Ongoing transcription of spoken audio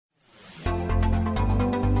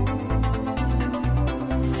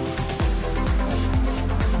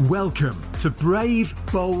Welcome to Brave,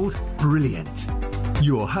 Bold, Brilliant.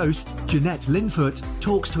 Your host, Jeanette Linfoot,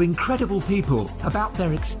 talks to incredible people about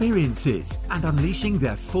their experiences and unleashing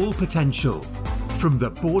their full potential. From the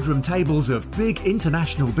boardroom tables of big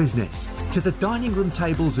international business to the dining room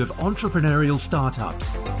tables of entrepreneurial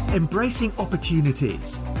startups, embracing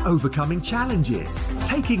opportunities, overcoming challenges,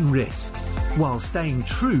 taking risks, while staying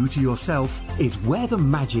true to yourself is where the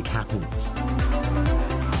magic happens.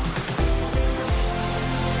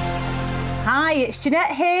 Hi, it's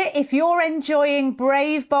Jeanette here. If you're enjoying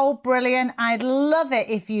Brave, Bold, Brilliant, I'd love it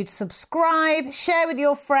if you'd subscribe, share with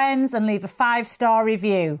your friends and leave a 5-star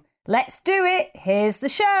review. Let's do it. Here's the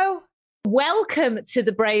show. Welcome to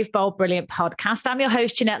the Brave, Bold, Brilliant podcast. I'm your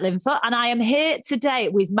host, Jeanette Linfoot, and I am here today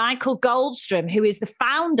with Michael Goldstrom, who is the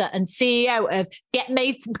founder and CEO of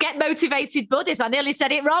Get Motivated Buddies. I nearly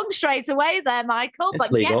said it wrong straight away there, Michael,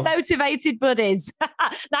 but legal. Get Motivated Buddies.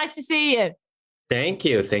 Nice to see you. Thank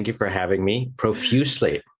you. Thank you for having me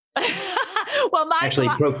profusely. Well,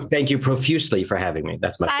 Michael, thank you profusely for having me.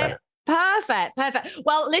 That's much better. Perfect.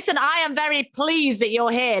 Well, listen, I am very pleased that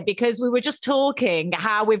you're here because we were just talking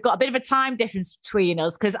how we've got a bit of a time difference between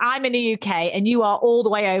us because I'm in the UK and you are all the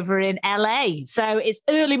way over in LA. So it's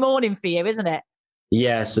early morning for you, isn't it?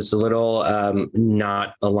 Yes, it's a little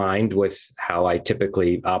not aligned with how I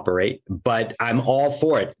typically operate, but I'm all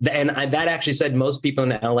for it. And that actually said most people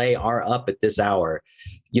in LA are up at this hour,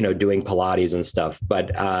 doing Pilates and stuff. But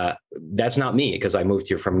that's not me because I moved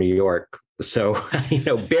here from New York. So,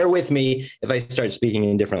 bear with me if I start speaking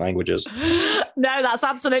in different languages. No, that's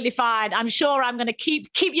absolutely fine. I'm sure I'm going to keep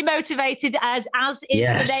you motivated as is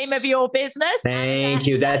the name of your business. Thank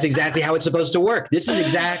you. That's exactly how it's supposed to work. This is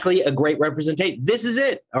exactly a great representation. This is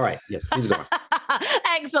it. All right. Yes, please go on.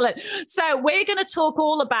 Excellent. So we're going to talk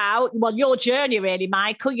all about, your journey really,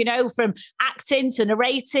 Michael, from acting to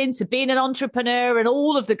narrating to being an entrepreneur and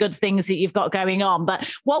all of the good things that you've got going on.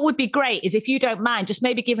 But what would be great is if you don't mind, just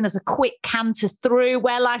maybe giving us a quick canter through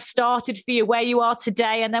where life started for you, where you are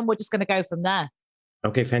today, and then we're just going to go from there.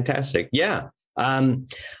 Okay, fantastic. Yeah. I'm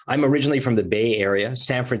originally from the Bay Area,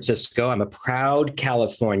 San Francisco. I'm a proud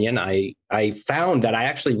Californian. I found that I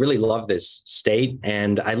actually really love this state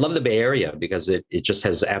and I love the Bay Area because it just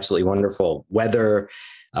has absolutely wonderful weather.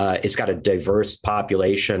 It's got a diverse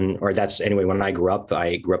population, or that's anyway, when I grew up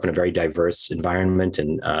in a very diverse environment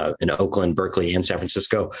in Oakland, Berkeley, and San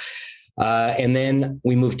Francisco. And then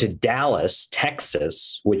we moved to Dallas,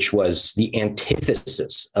 Texas, which was the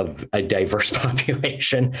antithesis of a diverse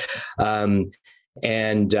population.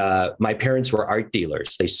 And my parents were art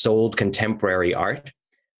dealers. They sold contemporary art.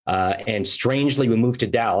 And strangely, we moved to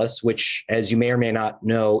Dallas, which, as you may or may not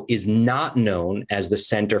know, is not known as the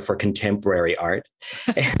Center for Contemporary Art.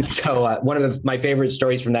 And so one of my favorite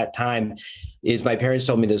stories from that time is my parents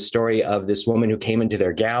told me the story of this woman who came into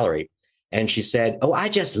their gallery. And she said, "Oh, I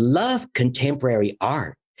just love contemporary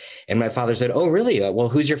art." And my father said, "Oh, really? Well,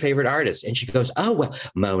 who's your favorite artist?" And she goes, "Oh, well,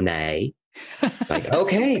 Monet." It's like,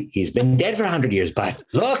 okay, he's been dead for 100 years, but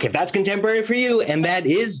look, if that's contemporary for you, and that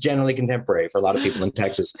is generally contemporary for a lot of people in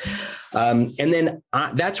Texas. And then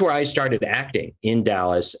that's where I started acting in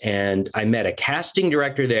Dallas. And I met a casting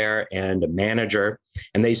director there and a manager.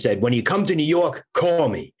 And they said, "When you come to New York, call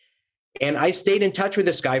me." And I stayed in touch with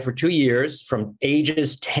this guy for 2 years. From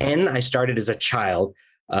ages 10, I started as a child.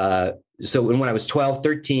 So when I was 12,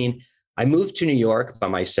 13, I moved to New York by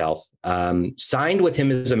myself, signed with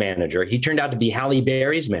him as a manager. He turned out to be Halle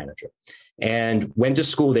Berry's manager and went to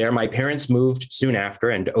school there. My parents moved soon after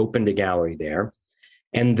and opened a gallery there.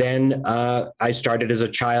 And then I started as a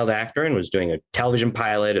child actor and was doing a television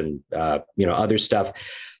pilot and, other stuff.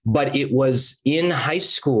 But it was in high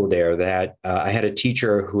school there that I had a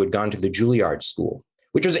teacher who had gone to the Juilliard School,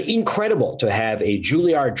 which was incredible to have a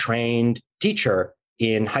Juilliard trained teacher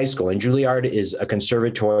in high school. And Juilliard is a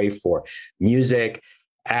conservatory for music,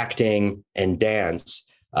 acting, and dance.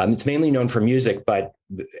 It's mainly known for music, but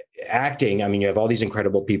acting, you have all these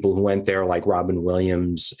incredible people who went there like Robin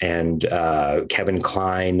Williams and Kevin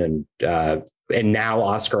Kline and now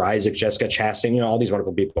Oscar Isaac, Jessica Chastain, all these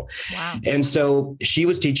wonderful people. Wow. And so she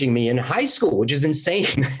was teaching me in high school, which is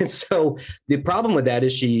insane. And so the problem with that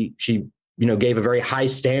is she gave a very high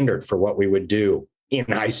standard for what we would do in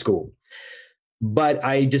high school. But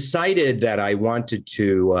I decided that I wanted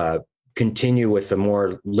to continue with a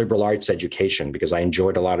more liberal arts education because I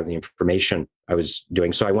enjoyed a lot of the information I was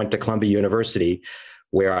doing. So I went to Columbia University,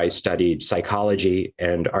 where I studied psychology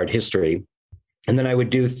and art history. And then I would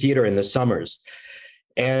do theater in the summers.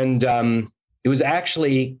 And it was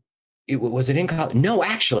in college? No,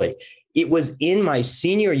 actually, it was in my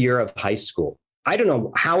senior year of high school. I don't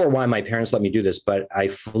know how or why my parents let me do this, but I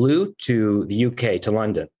flew to the UK, to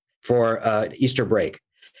London, for Easter break.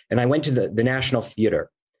 And I went to the National Theater,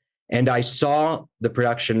 and I saw the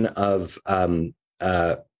production of, Tony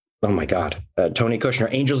Kushner,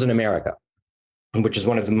 Angels in America, which is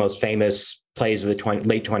one of the most famous plays of the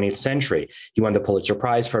late 20th century. He won the Pulitzer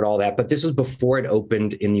Prize for it, all that. But this is before it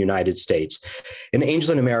opened in the United States. And Angels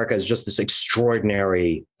in America is just this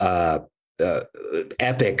extraordinary,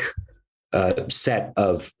 epic set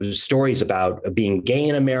of stories about being gay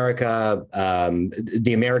in America,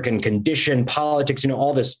 the American condition, politics,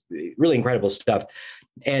 all this really incredible stuff.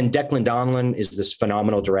 And Declan Donlan is this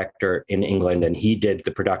phenomenal director in England, and he did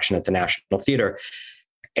the production at the National Theater.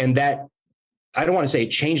 And that, I don't want to say it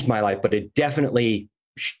changed my life, but it definitely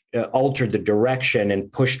altered the direction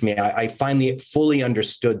and pushed me. I finally fully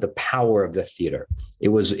understood the power of the theater. It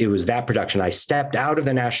was that production. I stepped out of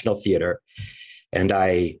the National Theater and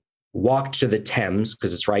I walked to the Thames,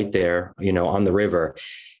 because it's right there, on the river.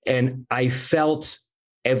 And I felt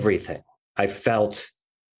everything. I felt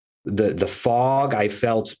the fog. I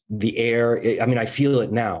felt the air. I feel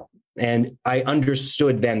it now. And I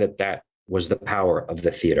understood then that was the power of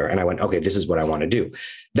the theater. And I went, okay, this is what I want to do.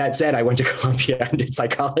 That said, I went to Columbia and did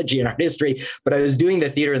psychology and art history, but I was doing the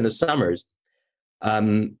theater in the summers.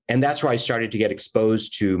 And that's where I started to get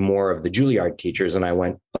exposed to more of the Juilliard teachers. And I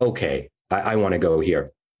went, okay, I want to go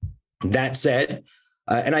here. That said,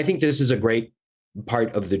 and I think this is a great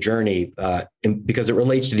part of the journey because it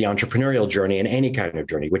relates to the entrepreneurial journey and any kind of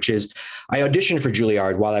journey, which is I auditioned for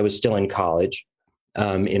Juilliard while I was still in college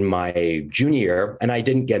in my junior year, and I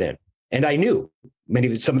didn't get in. And I knew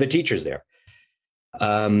some of the teachers there.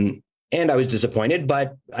 And I was disappointed,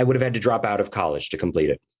 but I would have had to drop out of college to complete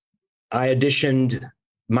it. I auditioned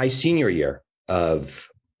my senior year of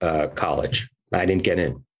college. I didn't get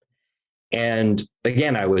in. And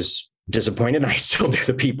again, I was disappointed. I still knew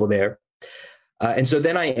the people there. And so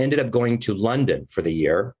then I ended up going to London for the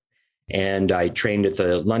year. And I trained at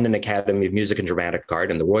the London Academy of Music and Dramatic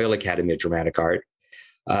Art and the Royal Academy of Dramatic Art.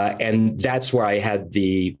 And that's where I had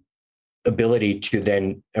the ability to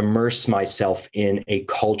then immerse myself in a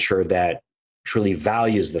culture that truly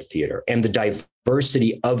values the theater and the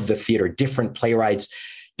diversity of the theater, different playwrights,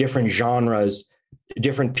 different genres,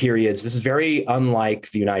 different periods. This is very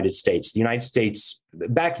unlike the United States. The United States,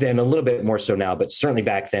 back then, a little bit more so now, but certainly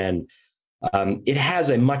back then, it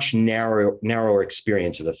has a much narrower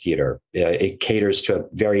experience of the theater. It caters to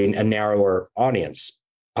a narrower audience,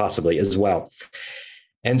 possibly as well.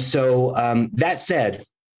 And so that said,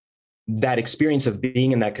 that experience of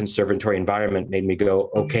being in that conservatory environment made me go,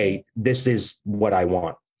 okay, this is what I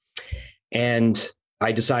want. And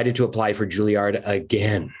I decided to apply for Juilliard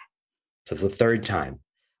again. So it's the third time.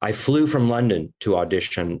 I flew from London to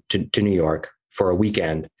audition to New York for a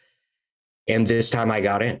weekend. And this time I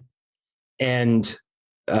got in. And,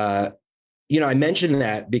 I mentioned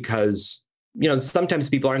that because, sometimes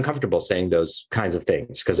people are uncomfortable saying those kinds of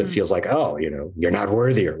things because it feels like, oh, you're not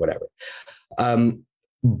worthy or whatever.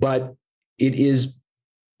 But it is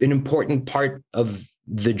an important part of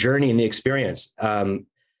the journey and the experience.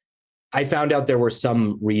 I found out there were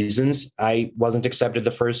some reasons I wasn't accepted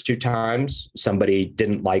the first two times. Somebody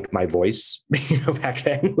didn't like my voice, back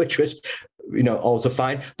then, which was, also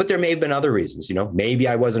fine. But there may have been other reasons, maybe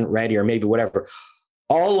I wasn't ready or maybe whatever.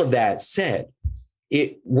 All of that said,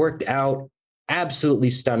 it worked out absolutely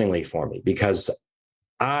stunningly for me because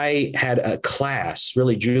I had a class.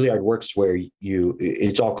 Really, Juilliard works where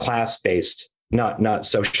it's all class-based, not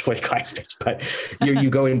socially class-based, but you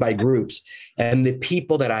go in by groups. And the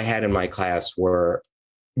people that I had in my class were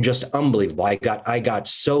just unbelievable. I got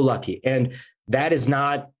so lucky. And that is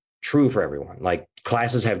not true for everyone. Like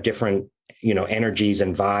classes have different, energies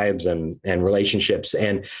and vibes and relationships.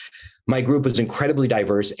 And my group was incredibly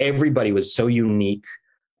diverse. Everybody was so unique.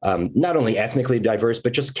 Not only ethnically diverse,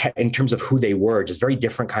 but just in terms of who they were, just very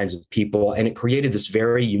different kinds of people. And it created this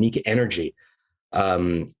very unique energy.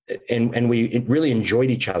 And we really enjoyed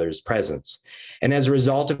each other's presence. And as a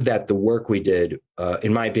result of that, the work we did,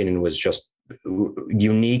 in my opinion, was just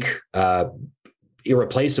unique,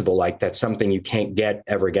 irreplaceable. Like that's something you can't get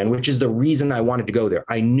ever again, which is the reason I wanted to go there.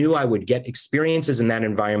 I knew I would get experiences in that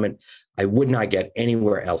environment I would not get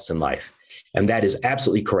anywhere else in life. And that is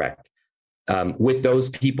absolutely correct. With those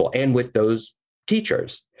people and with those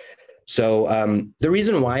teachers. So the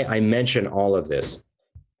reason why I mention all of this,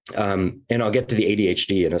 and I'll get to the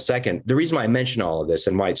ADHD in a second, the reason why I mention all of this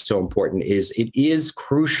and why it's so important is it is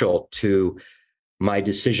crucial to my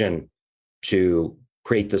decision to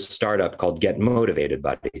create this startup called Get Motivated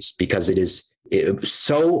Buddies, because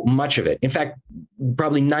so much of it, in fact,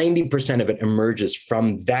 probably 90% of it emerges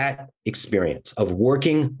from that experience of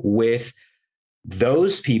working with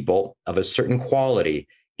those people of a certain quality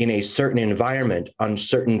in a certain environment on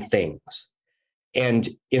certain things. And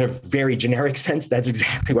in a very generic sense, that's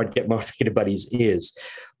exactly what Get Motivated Buddies is.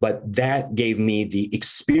 But that gave me the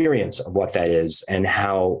experience of what that is, and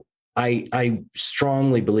how I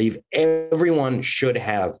strongly believe everyone should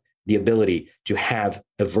have the ability to have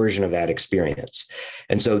a version of that experience.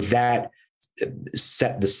 And so that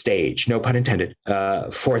set the stage, no pun intended,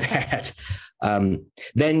 for that.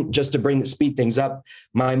 Then just to speed things up,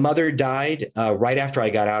 my mother died right after I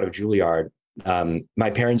got out of Juilliard. My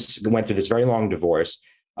parents went through this very long divorce.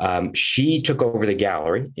 She took over the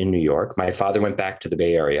gallery in New York. My father went back to the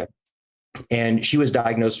Bay Area, and she was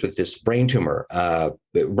diagnosed with this brain tumor.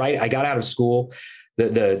 I got out of school.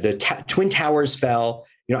 The Twin Towers fell.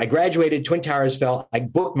 I graduated, Twin Towers fell. I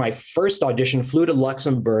booked my first audition, flew to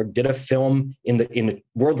Luxembourg, did a film in the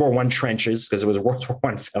World War I trenches, because it was a World War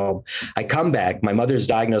I film. I come back, my mother's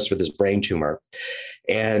diagnosed with this brain tumor.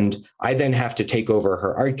 And I then have to take over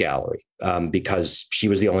her art gallery because she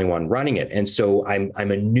was the only one running it. And so I'm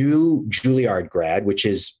a new Juilliard grad, which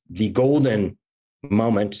is the golden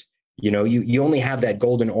moment. You only have that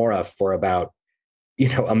golden aura for about,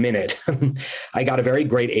 a minute. I got a very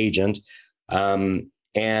great agent.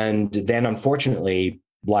 And then unfortunately,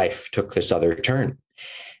 life took this other turn.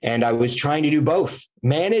 And I was trying to do both,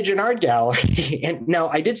 manage an art gallery. And now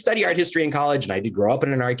I did study art history in college, and I did grow up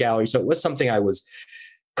in an art gallery. So it was something I was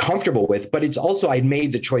comfortable with, but it's also, I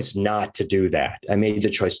made the choice not to do that. I made the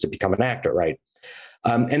choice to become an actor, right?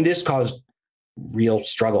 And this caused real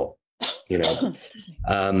struggle,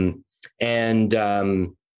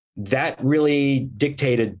 that really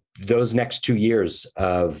dictated those next 2 years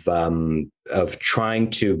of trying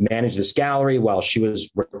to manage this gallery while she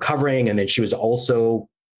was recovering. And then she was also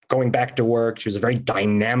going back to work. She was a very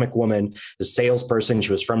dynamic woman, a salesperson.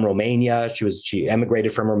 She was from Romania. She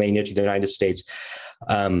emigrated from Romania to the United States.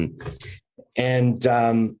 And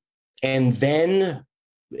I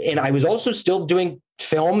was also still doing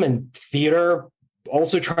film and theater,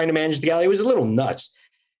 also trying to manage the gallery. It was a little nuts.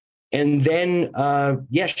 And then,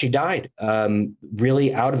 she died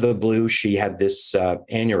really out of the blue. She had this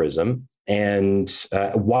aneurysm. And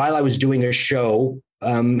while I was doing a show,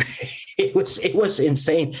 it was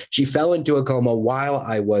insane. She fell into a coma while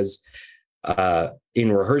I was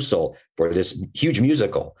in rehearsal for this huge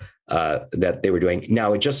musical that they were doing.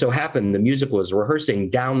 Now, it just so happened the musical was rehearsing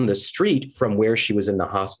down the street from where she was in the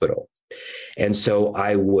hospital. And so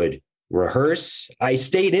I would rehearse. I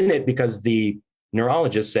stayed in it because the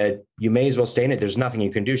neurologist said, you may as well stay in it. There's nothing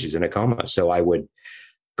you can do. She's in a coma. So I would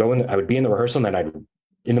I would be in the rehearsal, and then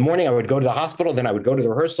in the morning, I would go to the hospital. Then I would go to the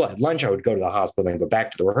rehearsal. At lunch, I would go to the hospital, then go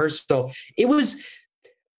back to the rehearsal.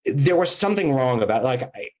 There was something wrong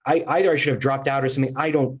about, either I should have dropped out or something.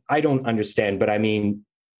 I don't understand. But I mean,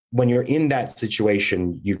 when you're in that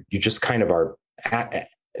situation, you just kind of are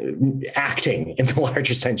acting in the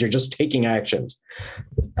larger sense. You're just taking actions.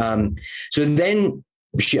 So then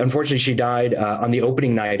she died on the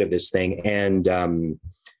opening night of this thing. And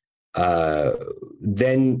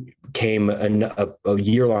then came a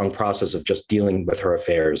year-long process of just dealing with her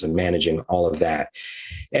affairs and managing all of that.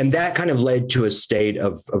 And that kind of led to a state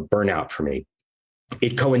of burnout for me.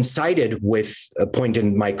 It coincided with a point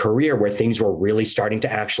in my career where things were really starting to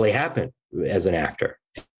actually happen as an actor.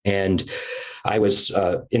 And I was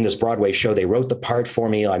in this Broadway show. They wrote the part for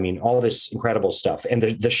me. I mean, all this incredible stuff. And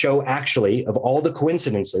the show actually, of all the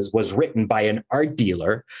coincidences, was written by an art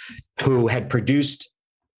dealer who had produced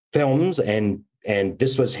films. And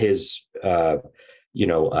this was his,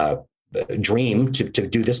 dream to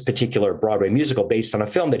do this particular Broadway musical based on a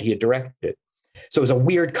film that he had directed. So it was a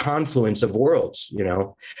weird confluence of worlds,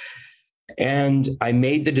 And I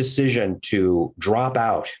made the decision to drop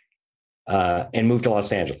out and move to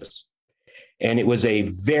Los Angeles. And it was a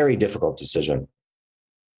very difficult decision.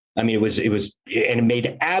 I mean, and it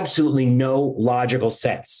made absolutely no logical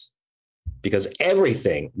sense, because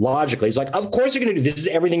everything logically is like, of course you're going to do this. Is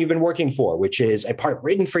everything you've been working for, which is a part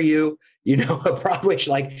written for you, a Broadway,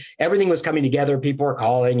 everything was coming together. People were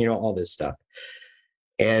calling, all this stuff.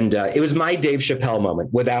 And it was my Dave Chappelle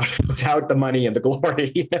moment without the money and the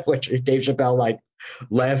glory, which Dave Chappelle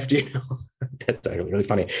left, That's actually really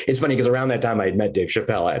funny. It's funny because around that time I had met Dave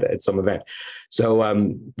Chappelle at some event. So,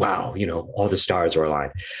 wow, all the stars were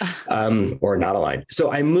aligned or not aligned.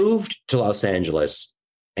 So I moved to Los Angeles,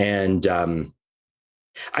 and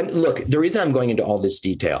look, the reason I'm going into all this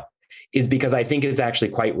detail is because I think it's actually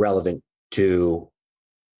quite relevant to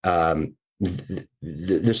the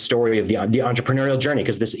story of the entrepreneurial journey,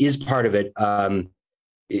 because this is part of it.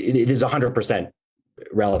 It is 100%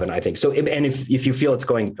 relevant, I think. So, and if you feel it's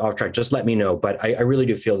going off track, just let me know. But I really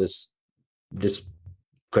do feel this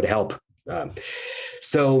could help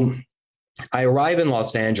So I arrive in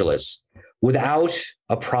Los Angeles without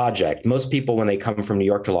a project. Most people, when they come from New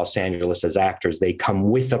York to Los Angeles as actors, they come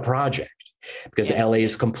with a project because LA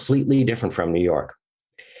is completely different from New York.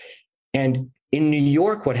 And in New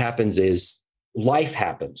York, what happens is life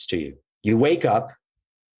happens to you. You wake up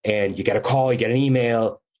and you get a call, you get an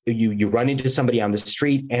email, you run into somebody on the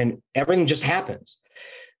street, and everything just happens.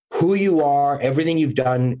 Who you are, everything you've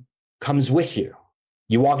done comes with you.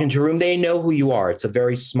 You walk into a room, they know who you are. It's a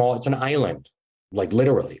very small, it's an island, like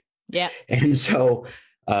literally. Yeah. And so,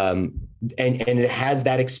 and it has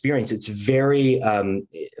that experience. It's very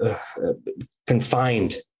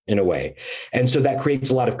confined in a way. And so that creates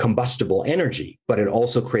a lot of combustible energy, but it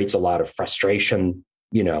also creates a lot of frustration,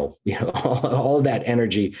 all of that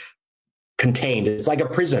energy contained. It's like a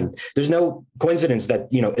prison. There's no coincidence that,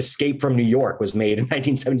 Escape from New York was made in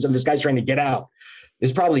 1977. This guy's trying to get out.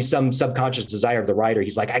 There's probably some subconscious desire of the writer.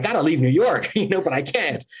 He's like, I got to leave New York, but I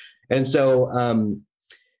can't. And so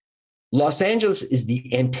Los Angeles is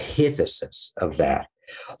the antithesis of that.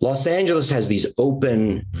 Los Angeles has these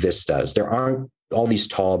open vistas. There aren't all these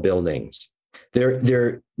tall buildings.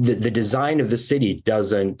 The design of the city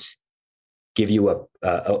doesn't give you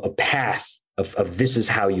a path of this is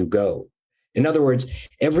how you go. In other words,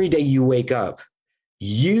 every day you wake up,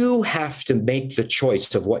 you have to make the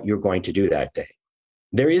choice of what you're going to do that day.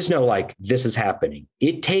 There is no this is happening.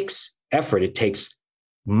 It takes effort. It takes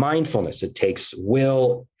mindfulness. It takes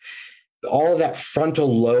will. All of that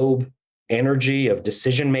frontal lobe energy of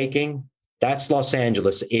decision-making, that's Los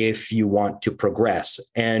Angeles if you want to progress.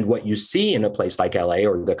 And what you see in a place like LA,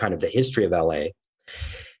 or the kind of the history of LA,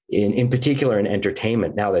 in particular in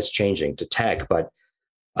entertainment, now that's changing to tech, but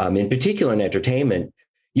in particular in entertainment,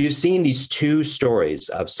 you've seen these two stories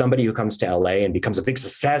of somebody who comes to LA and becomes a big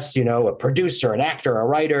success, a producer, an actor, a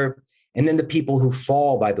writer, and then the people who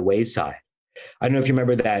fall by the wayside. I don't know if you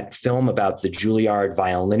remember that film about the Juilliard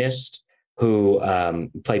violinist who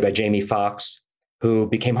played by Jamie Foxx, who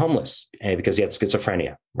became homeless because he had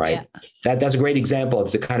schizophrenia, right? Yeah. That's a great example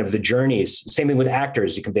of the kind of the journeys. Same thing with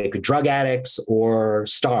actors. They could drug addicts or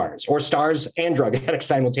stars and drug addicts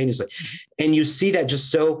simultaneously. And you see that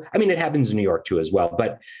just so, it happens in New York too as well,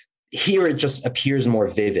 but here it just appears more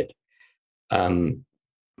vivid. And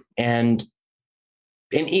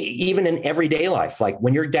even in everyday life, like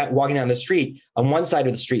when you're walking down the street, on one side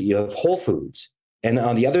of the street, you have Whole Foods. And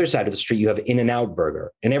on the other side of the street, you have In-N-Out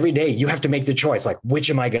Burger. And every day you have to make the choice,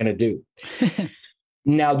 which am I going to do?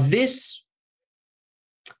 Now, this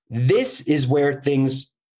is where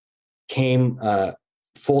things came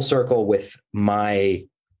full circle with my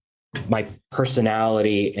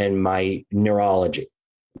personality and my neurology,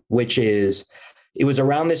 which is, it was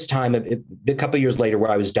around this time, a couple of years later,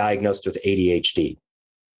 where I was diagnosed with ADHD.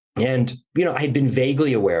 And, I had been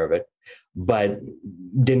vaguely aware of it, but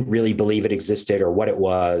didn't really believe it existed or what it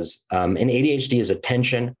was. And ADHD is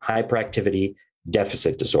attention hyperactivity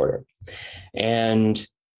deficit disorder. And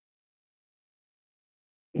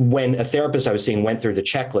when a therapist I was seeing went through the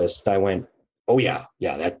checklist, I went,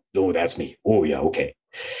 that's me. Oh yeah. Okay.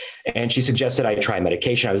 And she suggested I try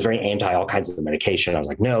medication. I was very anti all kinds of medication. I was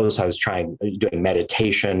like, no. So I was doing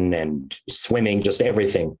meditation and swimming, just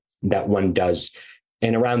everything that one does.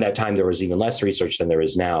 And around that time, there was even less research than there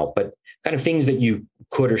is now, but kind of things that you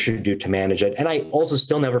could or should do to manage it. And I also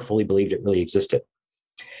still never fully believed it really existed.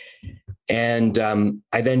 And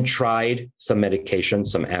I then tried some medication,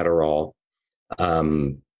 some Adderall,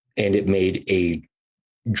 and it made a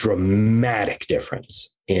dramatic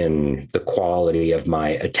difference in the quality of my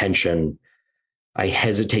attention. I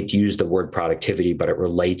hesitate to use the word productivity, but it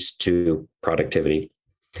relates to productivity.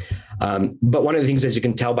 But one of the things, as you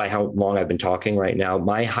can tell by how long I've been talking right now,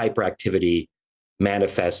 my hyperactivity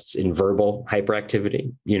manifests in verbal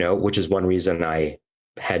hyperactivity, which is one reason I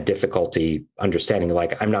had difficulty understanding,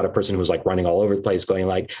 I'm not a person who's running all over the place going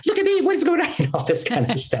look at me, what is going on? All this kind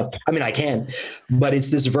of stuff. I can, but it's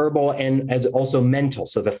this verbal and as also mental.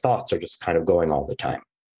 So the thoughts are just kind of going all the time.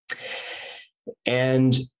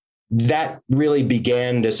 And that really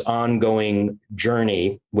began this ongoing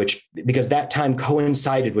journey, because that time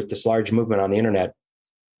coincided with this large movement on the internet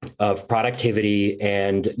of productivity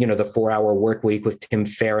and, the 4-hour work week with Tim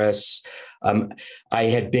Ferriss. I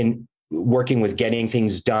had been working with getting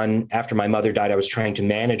things done. After my mother died, I was trying to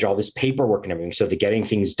manage all this paperwork and everything. So the getting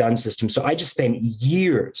things done system. So I just spent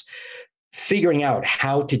years figuring out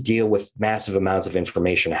how to deal with massive amounts of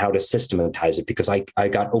information, how to systematize it, because I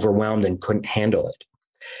got overwhelmed and couldn't handle it.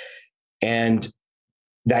 And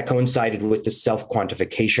that coincided with the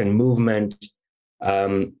self-quantification movement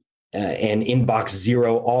and inbox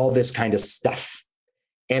zero, all this kind of stuff.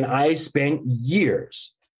 And I spent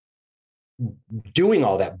years doing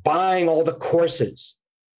all that, buying all the courses,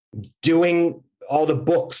 doing all the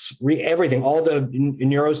books, everything, all the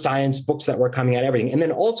neuroscience books that were coming out, everything. And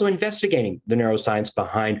then also investigating the neuroscience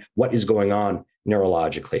behind what is going on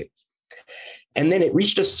neurologically. And then it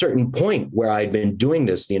reached a certain point where I'd been doing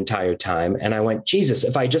this the entire time. And I went, Jesus,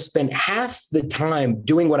 if I just spent half the time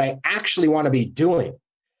doing what I actually want to be doing,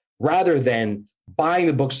 rather than buying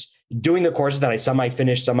the books, doing the courses that some I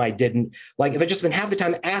finished, some I didn't. Like if I just spent half the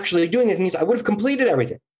time actually doing it, means I would have completed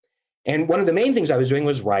everything. And one of the main things I was doing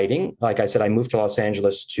was writing. Like I said, I moved to Los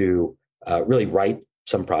Angeles to really write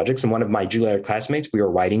some projects. And one of my Juilliard classmates, we were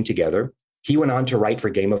writing together. He went on to write for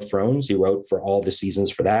Game of Thrones. He wrote for all the seasons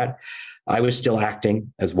for that. I was still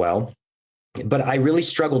acting as well. But I really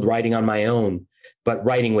struggled writing on my own. But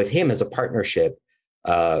writing with him as a partnership,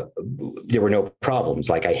 there were no problems.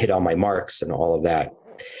 Like I hit all my marks and all of that.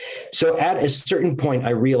 So at a certain point,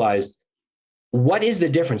 I realized, what is the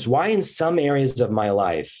difference? Why in some areas of my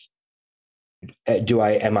life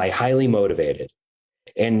am I highly motivated?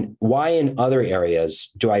 And why in other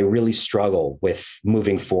areas do I really struggle with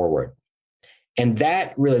moving forward? And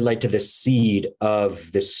that really led to the seed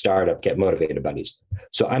of this startup, Get Motivated Buddies.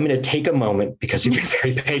 So I'm going to take a moment, because you've been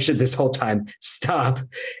very patient this whole time, stop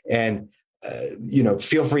and,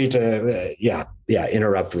 feel free to,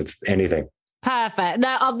 interrupt with anything. Perfect.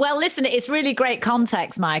 No, well, listen, it's really great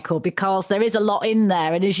context, Michael, because there is a lot in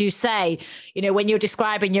there. And as you say, when you're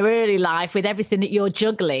describing your early life with everything that you're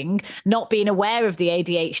juggling, not being aware of the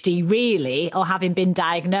ADHD really, or having been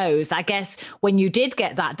diagnosed, I guess when you did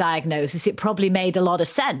get that diagnosis, it probably made a lot of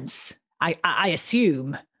sense, I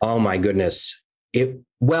assume. Oh, my goodness.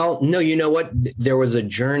 No, you know what? There was a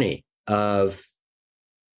journey of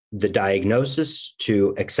the diagnosis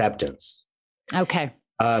to acceptance. Okay.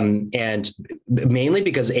 And mainly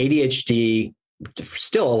because ADHD,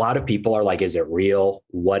 still a lot of people are like, is it real?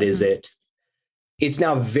 What is it? It's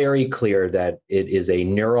now very clear that it is a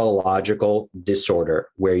neurological disorder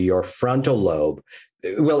where your frontal lobe,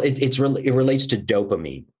 well, it relates to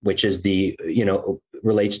dopamine, which is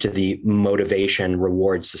relates to the motivation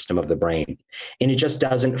reward system of the brain. And it just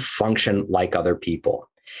doesn't function like other people.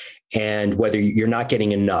 And whether you're not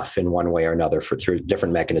getting enough in one way or another through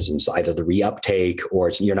different mechanisms, either the reuptake, or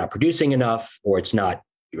you're not producing enough, or it's not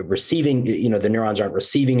receiving, the neurons aren't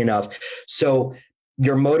receiving enough. So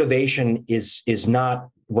your motivation is not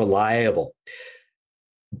reliable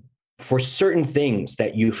for certain things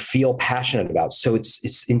that you feel passionate about. So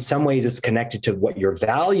it's in some ways it's connected to what your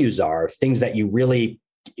values are, things that you really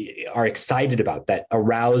are excited about, that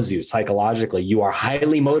arouse you psychologically. You are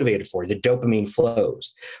highly motivated for. The dopamine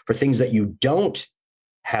flows. For things that you don't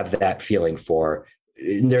have that feeling for,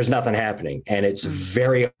 there's nothing happening. And it's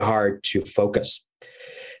very hard to focus.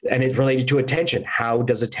 And it's related to attention. How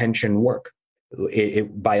does attention work?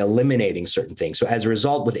 By eliminating certain things. So as a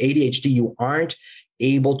result, with ADHD, you aren't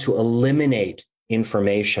able to eliminate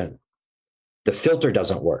information. The filter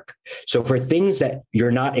doesn't work. So for things that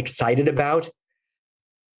you're not excited about,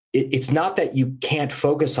 it's not that you can't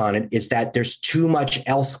focus on it, it's that there's too much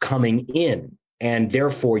else coming in, and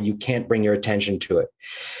therefore you can't bring your attention to it.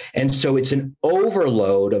 And so it's an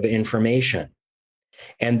overload of information.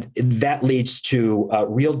 And that leads to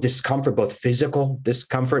real discomfort, both physical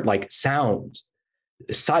discomfort, like sound,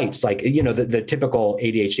 sights, like, the typical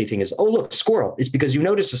ADHD thing is, oh, look, squirrel. It's because you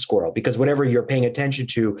noticed a squirrel, because whatever you're paying attention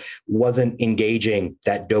to wasn't engaging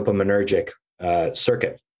that dopaminergic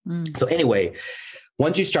circuit. So anyway,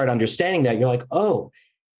 once you start understanding that, you're like, oh,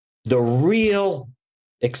 the real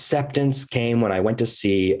acceptance came when I went to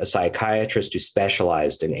see a psychiatrist who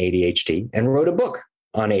specialized in ADHD and wrote a book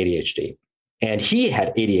on ADHD. And he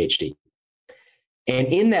had ADHD. And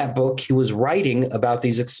in that book, he was writing about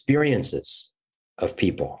these experiences of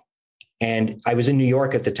people. And I was in New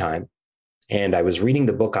York at the time, and I was reading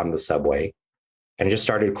the book on the subway, and I just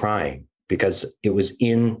started crying, because it was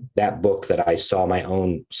in that book that I saw my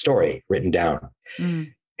own story written down.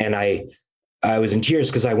 And I was in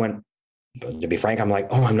tears, because I went, to be frank, I'm like,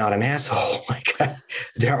 oh, I'm not an asshole. Like,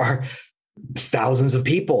 there are thousands of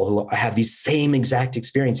people who have these same exact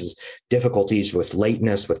experiences, difficulties with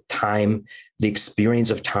lateness, with time, the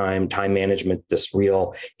experience of time management, this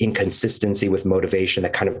real inconsistency with motivation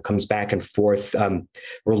that kind of comes back and forth,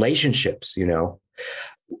 relationships,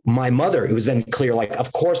 My mother, it was then clear, like,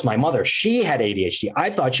 of course, my mother, she had ADHD. I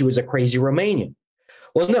thought she was a crazy Romanian.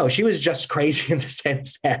 Well, no, she was just crazy in the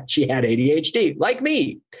sense that she had ADHD, like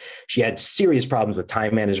me. She had serious problems with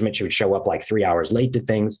time management. She would show up like 3 hours late to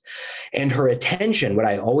things. And her attention, what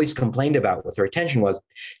I always complained about with her attention was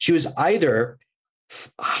she was either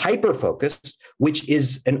hyper focused, which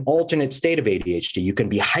is an alternate state of ADHD. You can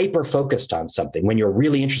be hyper focused on something when you're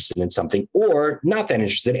really interested in something, or not that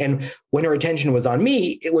interested. And when her attention was on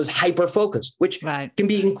me, it was hyper focused, which can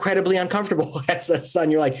be incredibly uncomfortable as a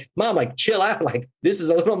son. You're like, Mom, like, chill out. Like, this is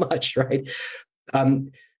a little much, right?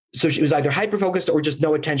 So she was either hyper focused or just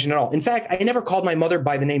no attention at all. In fact, I never called my mother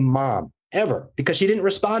by the name Mom, ever, because she didn't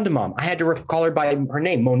respond to Mom. I had to call her by her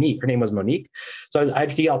name, Monique. Her name was Monique. So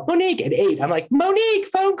I'd see yell, Monique at 8. I'm like, Monique,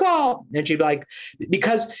 phone call. And she'd be like,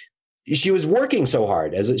 because she was working so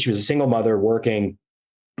hard, as she was a single mother working,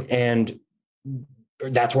 and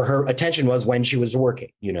that's where her attention was when she was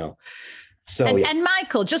working, you know. So, and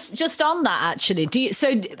Michael, just on that, actually,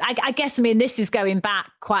 I guess, I mean, this is going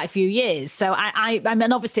back quite a few years. So I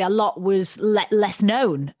mean, obviously a lot was less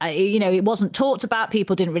known. You know, it wasn't talked about.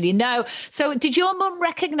 People didn't really know. So did your mum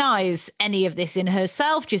recognize any of this in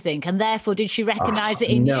herself, do you think? And therefore, did she recognize it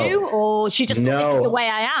in you? Or she just thought, this is the way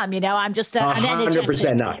I am, you know, I'm just an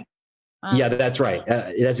 100% not. Yeah, that's right.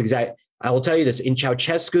 That's exactly. I will tell you this. In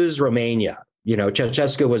Ceausescu's Romania, you know,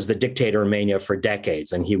 Ceausescu was the dictator in Romania for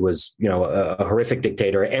decades, and he was, you know, a horrific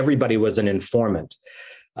dictator. Everybody was an informant,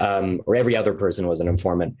 or every other person was an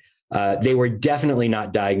informant. They were definitely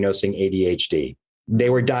not diagnosing ADHD. They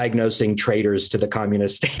were diagnosing traitors to the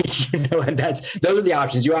communist state, you know, and those are the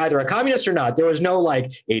options. You're either a communist or not. There was no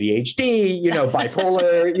like ADHD, you know,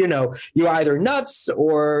 bipolar, you know, you're either nuts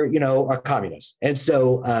or, you know, a communist. And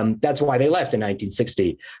so that's why they left in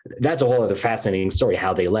 1960. That's a whole other fascinating story,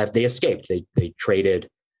 how they left. They escaped. They traded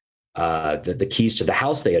the keys to the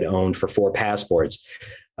house they had owned for 4 passports.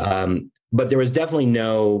 But there was definitely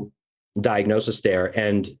no diagnosis there.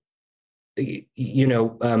 And, you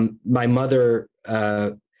know, my mother,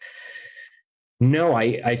 no,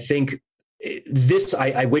 I think this,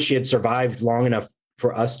 I wish she had survived long enough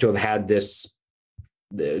for us to have had this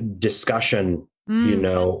discussion, you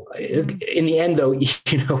know. In the end, though,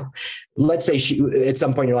 you know, let's say she, at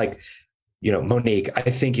some point you're like, you know, Monique, I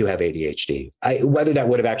think you have ADHD. Whether that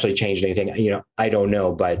would have actually changed anything, you know, I don't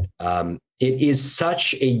know, but it is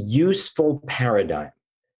such a useful paradigm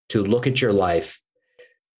to look at your life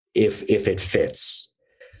if it fits.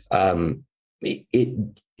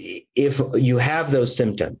 If you have those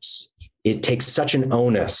symptoms, it takes such an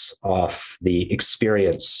onus off the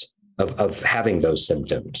experience of having those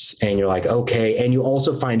symptoms. And you're like, okay. And you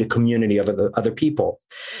also find a community of other people.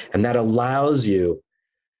 And that allows you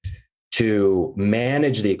to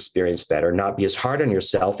manage the experience better, not be as hard on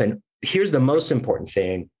yourself. And here's the most important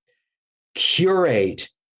thing: curate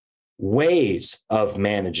ways of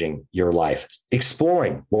managing your life,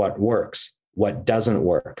 exploring what works, what doesn't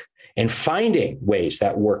work, and finding ways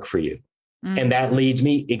that work for you. And that leads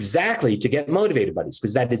me exactly to Get Motivated Buddies,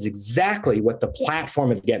 because that is exactly what the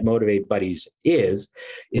platform of Get Motivated Buddies is.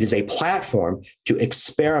 It is a platform to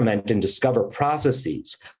experiment and discover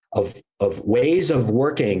processes of ways of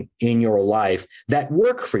working in your life that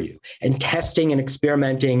work for you, and testing and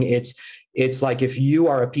experimenting. It's like if you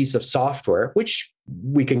are a piece of software, which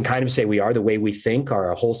we can kind of say we are, the way we think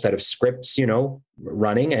are a whole set of scripts, you know,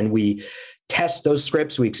 running, and we test those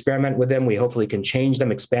scripts, we experiment with them, we hopefully can change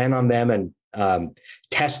them, expand on them, and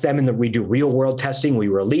test them. And we do real world testing. We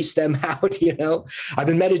release them out, you know. I've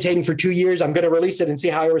been meditating for 2 years. I'm going to release it and see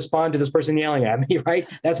how I respond to this person yelling at me, right?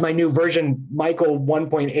 That's my new version, Michael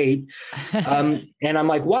 1.8. And I'm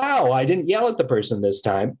like, wow, I didn't yell at the person this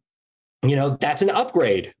time. You know, that's an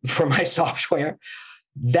upgrade for my software.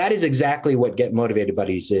 That is exactly what Get Motivated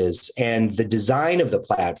Buddies is. And the design of the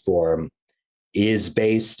platform is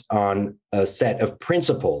based on a set of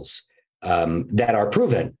principles that are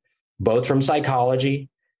proven, both from psychology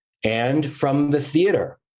and from the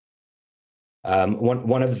theater.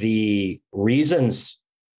 One of the reasons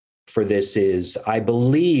for this is I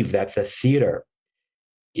believe that the theater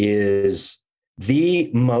is the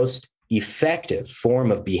most effective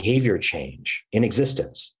form of behavior change in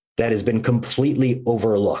existence that has been completely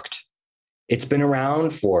overlooked. It's been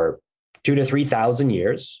around for 2,000 to 3,000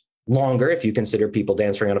 years. Longer, if you consider people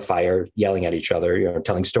dancing around a fire, yelling at each other, you know,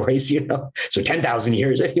 telling stories, you know, so 10,000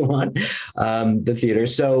 years if you want, the theater.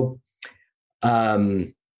 So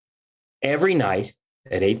every night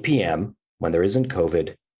at 8 p.m., when there isn't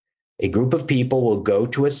COVID, a group of people will go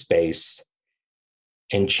to a space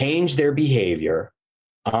and change their behavior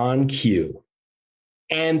on cue.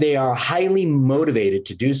 And they are highly motivated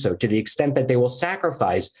to do so, to the extent that they will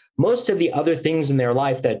sacrifice most of the other things in their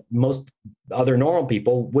life that most other normal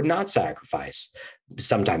people would not sacrifice.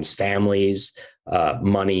 Sometimes families,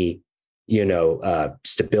 money, you know,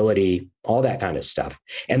 stability, all that kind of stuff.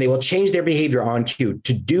 And they will change their behavior on cue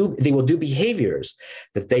they will do behaviors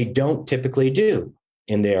that they don't typically do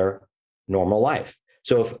in their normal life.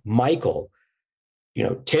 So if Michael,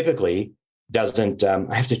 typically doesn't,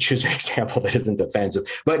 I have to choose an example that isn't offensive,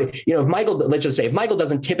 but, if Michael, let's just say if Michael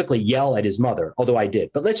doesn't typically yell at his mother, although I did,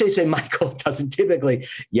 but let's just say Michael doesn't typically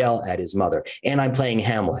yell at his mother, and I'm playing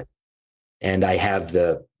Hamlet and I have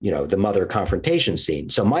the mother confrontation scene.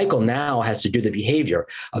 So Michael now has to do the behavior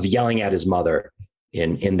of yelling at his mother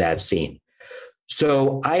in that scene.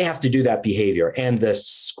 So I have to do that behavior. And the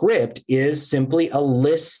script is simply a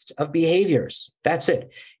list of behaviors. That's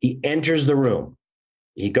it. He enters the room.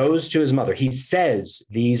 He goes to his mother. He says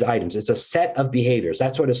these items. It's a set of behaviors.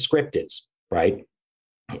 That's what a script is, right?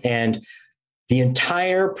 And the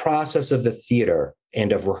entire process of the theater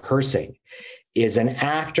and of rehearsing is an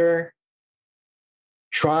actor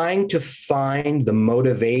trying to find the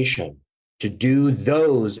motivation to do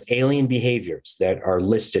those alien behaviors that are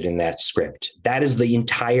listed in that script. That is the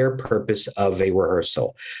entire purpose of a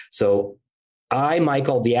rehearsal. So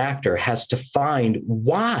Michael, the actor, has to find,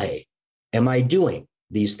 why am I doing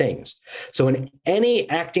these things? So in any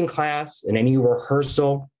acting class, in any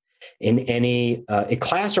rehearsal, in any a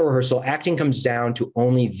class or rehearsal, acting comes down to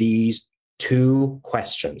only these two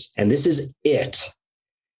questions. And this is it.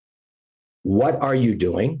 What are you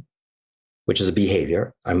doing? Which is a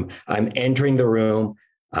behavior. I'm entering the room.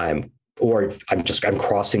 I'm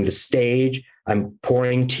crossing the stage. I'm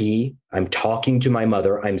pouring tea. I'm talking to my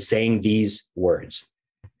mother. I'm saying these words.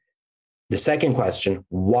 The second question,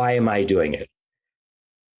 why am I doing it?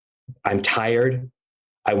 I'm tired.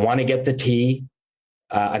 I want to get the tea.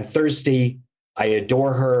 I'm thirsty. I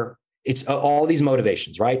adore her. It's all these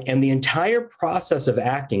motivations, right? And the entire process of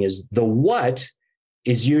acting is the what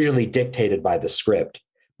is usually dictated by the script.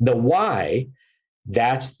 The why,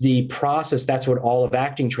 that's the process. That's what all of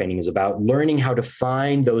acting training is about, learning how to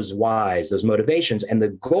find those whys, those motivations. And the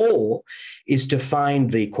goal is to find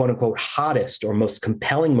the quote unquote hottest or most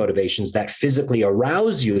compelling motivations that physically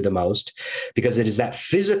arouse you the most, because it is that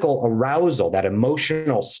physical arousal, that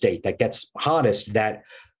emotional state that gets hottest, that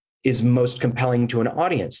is most compelling to an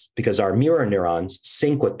audience, because our mirror neurons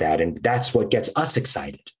sync with that. And that's what gets us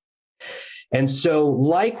excited. And so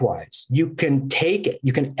likewise, you can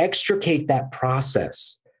extricate that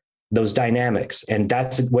process, those dynamics. And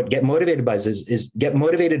that's what Get Motivated Buddies is. Get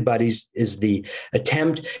Motivated Buddies is the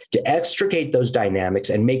attempt to extricate those dynamics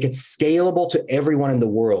and make it scalable to everyone in the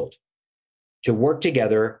world, to work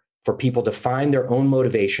together for people to find their own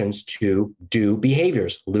motivations to do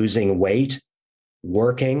behaviors, losing weight,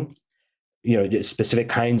 working, specific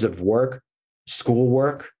kinds of work,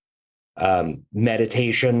 schoolwork,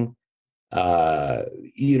 meditation,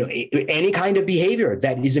 any kind of behavior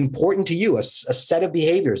that is important to you, a set of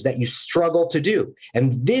behaviors that you struggle to do.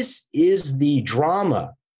 And this is the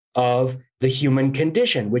drama of the human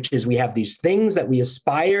condition, which is we have these things that we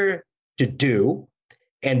aspire to do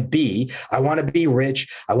and be. I want to be rich.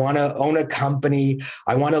 I want to own a company.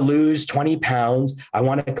 I want to lose 20 pounds. I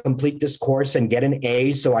want to complete this course and get an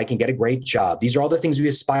A so I can get a great job. These are all the things we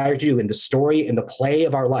aspire to do in the story, in the play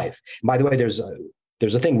of our life. And by the way, there's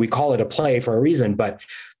a thing, we call it a play for a reason, but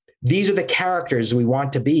these are the characters we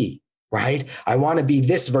want to be, right? I want to be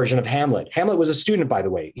this version of Hamlet. Hamlet was a student, by the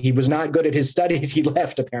way. He was not good at his studies. He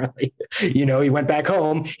left, apparently. He went back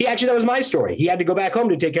home. That was my story. He had to go back home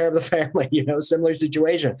to take care of the family, similar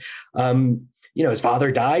situation. His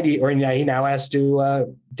father died, he now has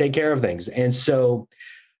to take care of things. And so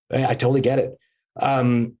I totally get it.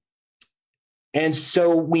 And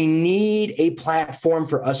so we need a platform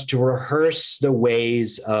for us to rehearse the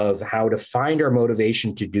ways of how to find our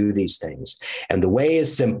motivation to do these things. And the way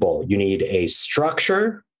is simple. You need a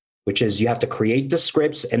structure, which is you have to create the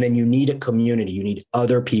scripts, and then you need a community. You need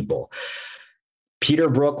other people. Peter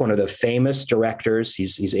Brook, one of the famous directors,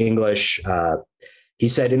 he's English. He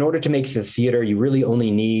said, in order to make the theater, you really only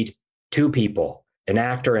need two people, an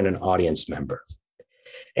actor and an audience member.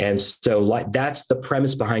 And so that's the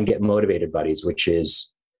premise behind Get Motivated Buddies, which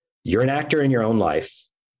is you're an actor in your own life.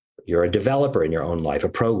 You're a developer in your own life, a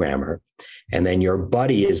programmer. And then your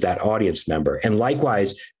buddy is that audience member. And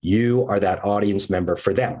likewise, you are that audience member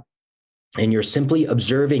for them. And you're simply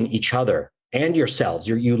observing each other and yourselves.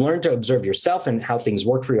 You learn to observe yourself and how things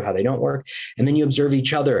work for you, how they don't work. And then you observe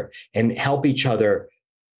each other and help each other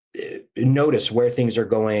notice where things are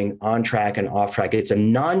going on track and off track. It's a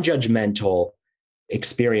non-judgmental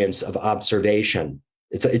experience of observation.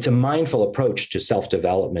 It's a mindful approach to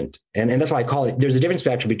self-development. And that's why I call it, there's a difference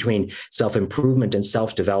actually between self-improvement and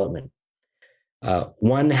self-development.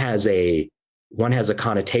 One has a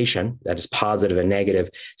connotation that is positive and negative.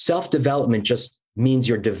 Self-development just means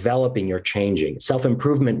you're developing, you're changing.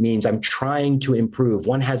 Self-improvement means I'm trying to improve.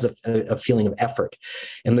 One has a feeling of effort.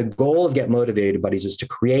 And the goal of Get Motivated Buddies is to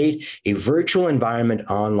create a virtual environment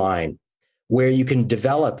online where you can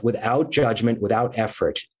develop without judgment, without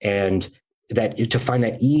effort, and that to find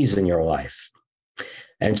that ease in your life.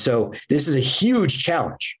 And so this is a huge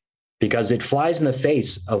challenge because it flies in the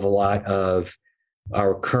face of a lot of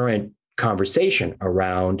our current conversation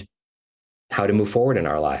around how to move forward in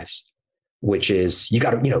our lives, which is you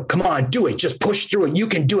got to, come on, do it, just push through it. You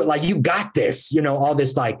can do it. Like, you got this, all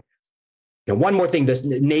this, like, one more thing, this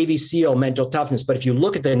Navy SEAL mental toughness. But if you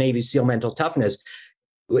look at the Navy SEAL mental toughness,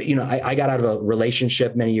 I got out of a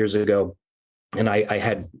relationship many years ago and I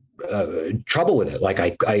had trouble with it. Like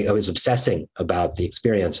I was obsessing about the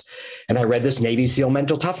experience. And I read this Navy SEAL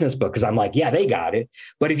mental toughness book because I'm like, yeah, they got it.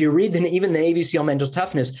 But if you read even the Navy SEAL mental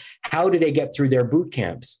toughness, how do they get through their boot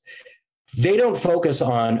camps? They don't focus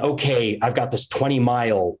on, okay, I've got this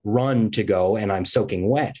 20-mile run to go and I'm soaking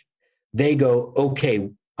wet. They go, okay,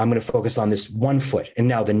 I'm going to focus on this 1 foot and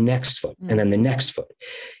now the next foot and then the next foot.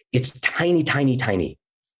 It's tiny, tiny, tiny.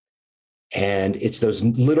 And it's those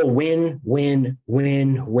little win.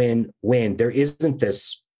 There isn't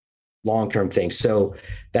this long-term thing. So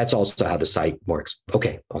that's also how the site works.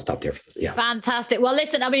 Okay, I'll stop there. Yeah. Fantastic. Well,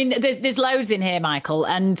 listen, I mean, there's loads in here, Michael.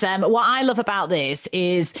 And what I love about this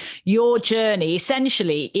is your journey.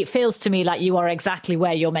 Essentially, it feels to me like you are exactly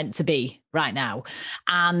where you're meant to be right now.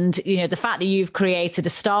 And, the fact that you've created a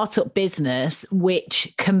startup business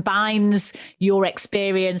which combines your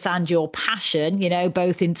experience and your passion,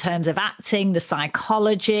 both in terms of acting, the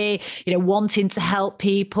psychology, wanting to help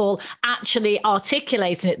people, actually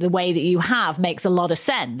articulating it the way that you have makes a lot of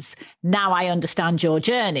sense. Now I understand your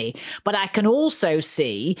journey, but I can also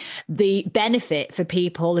see the benefit for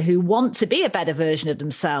people who want to be a better version of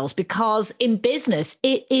themselves, because in business,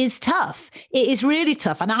 it is tough. It is really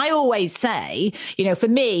tough. And I always say, for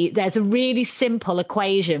me, there's a really simple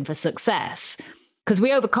equation for success, because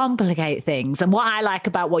we overcomplicate things. And what I like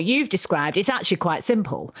about what you've described, it's actually quite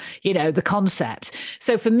simple, the concept.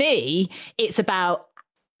 So for me, it's about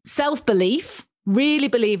self-belief, really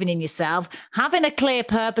believing in yourself, having a clear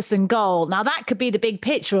purpose and goal. Now, that could be the big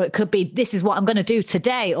picture, or it could be, this is what I'm going to do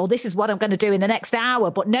today, or this is what I'm going to do in the next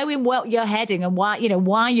hour. But knowing what you're heading and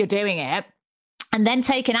why you're doing it, and then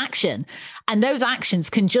taking action. And those actions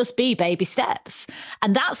can just be baby steps.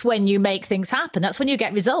 And that's when you make things happen. That's when you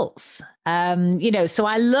get results. So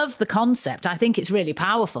I love the concept. I think it's really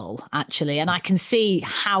powerful, actually. And I can see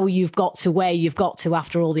how you've got to where you've got to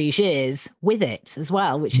after all these years with it as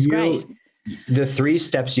well, which is great. The 3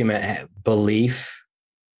 steps you meant: belief,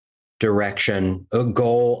 direction, a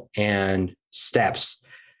goal, and steps.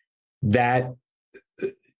 That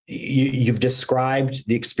you've described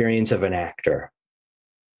the experience of an actor,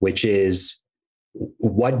 which is,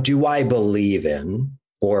 what do I believe in,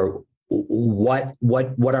 or what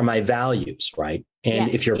are my values, right? And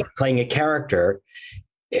if you're playing a character,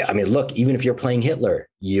 I mean, look, even if you're playing Hitler,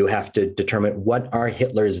 you have to determine what are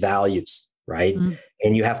Hitler's values, right?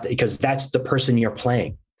 And you have to, because that's the person you're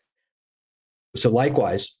playing. So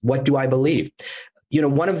likewise, what do I believe?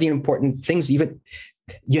 One of the important things, even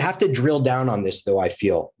you have to drill down on this, though, I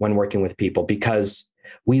feel, when working with people, because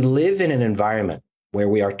we live in an environment where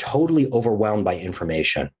we are totally overwhelmed by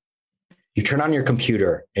information. You turn on your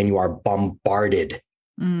computer and you are bombarded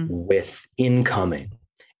with incoming.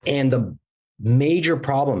 And the major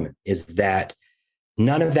problem is that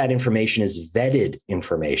none of that information is vetted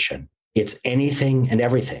information. It's anything and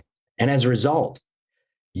everything. And as a result,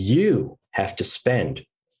 you have to spend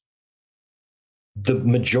the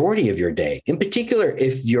majority of your day, in particular,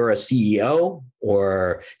 if you're a CEO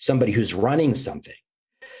or somebody who's running something,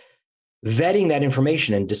 vetting that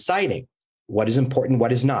information and deciding what is important,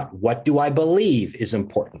 what is not. What do I believe is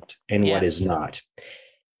important and what is not?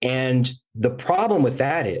 And the problem with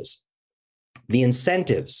that is the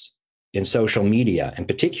incentives in social media in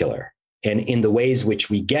particular, and in the ways which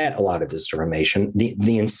we get a lot of this information,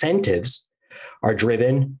 the incentives are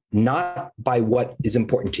driven not by what is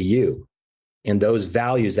important to you and those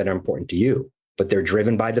values that are important to you, but they're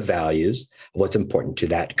driven by the values of what's important to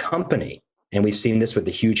that company. And we've seen this with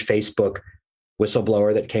the huge Facebook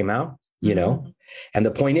whistleblower that came out, and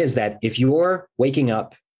the point is that if you're waking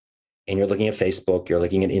up and you're looking at Facebook, you're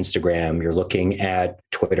looking at Instagram, you're looking at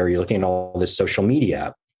Twitter, you're looking at all this social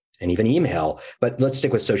media and even email, but let's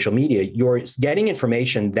stick with social media, you're getting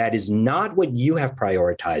information that is not what you have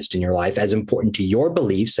prioritized in your life as important to your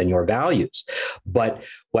beliefs and your values. But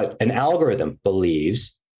what an algorithm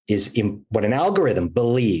believes is important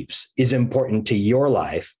to your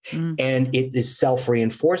life, and it is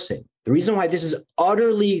self-reinforcing. The reason why this is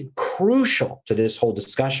utterly crucial to this whole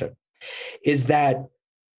discussion is that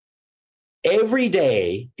every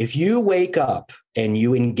day, if you wake up and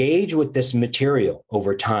you engage with this material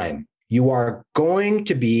over time, you are going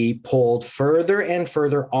to be pulled further and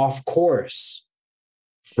further off course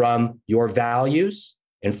from your values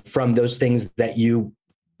and from those things that you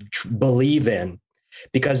believe in,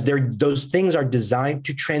 because those things are designed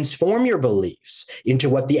to transform your beliefs into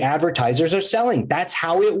what the advertisers are selling. That's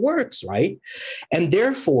how it works, right? And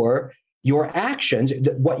therefore, your actions,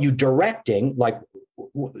 what you're directing, like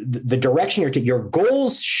the direction you're taking, your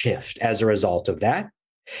goals shift as a result of that.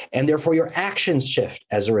 And therefore, your actions shift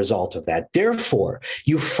as a result of that. Therefore,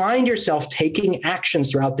 you find yourself taking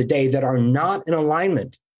actions throughout the day that are not in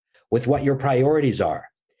alignment with what your priorities are.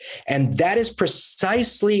 And that is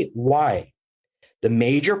precisely why the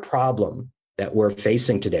major problem that we're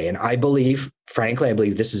facing today, and I believe, frankly, I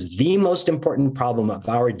believe this is the most important problem of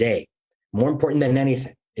our day, more important than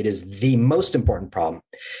anything. It is the most important problem,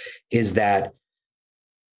 is that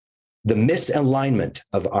the misalignment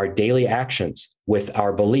of our daily actions with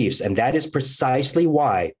our beliefs. And that is precisely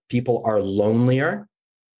why people are lonelier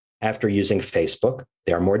after using Facebook.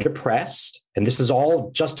 They are more depressed. And this is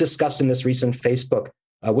all just discussed in this recent Facebook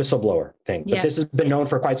whistleblower thing. But this has been known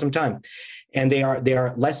for quite some time. And they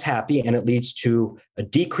are less happy, and it leads to a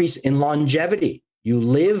decrease in longevity. You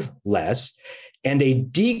live less, and a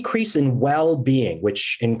decrease in well-being,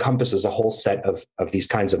 which encompasses a whole set of these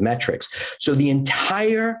kinds of metrics. So the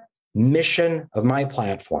entire mission of my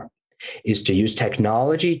platform is to use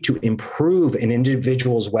technology to improve an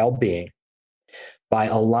individual's well-being by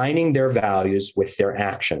aligning their values with their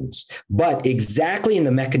actions, but exactly in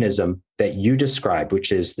the mechanism that you described,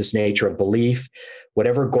 which is this nature of belief,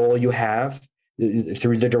 whatever goal you have,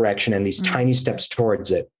 through the direction and these tiny steps towards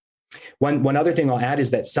it. One other thing I'll add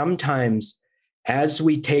is that sometimes as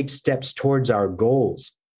we take steps towards our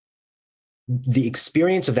goals, the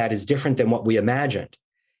experience of that is different than what we imagined.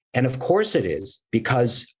 And of course it is,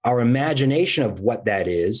 because our imagination of what that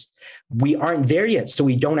is, we aren't there yet. So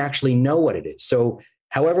we don't actually know what it is. So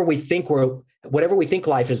whatever we think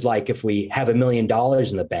life is like, if we have $1 million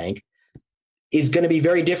in the bank, is going to be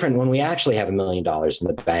very different when we actually have $1 million in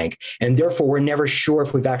the bank. And therefore, we're never sure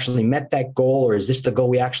if we've actually met that goal, or is this the goal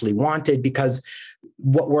we actually wanted? Because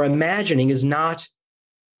what we're imagining is not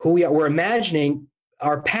who we are. We're imagining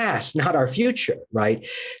our past, not our future, right?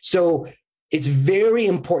 So it's very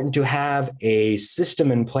important to have a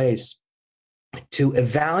system in place to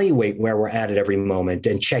evaluate where we're at every moment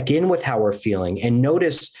and check in with how we're feeling and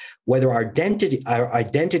notice whether our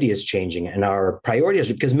identity is changing and our priorities.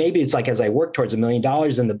 Because maybe it's like, as I work towards $1 million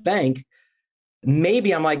in the bank,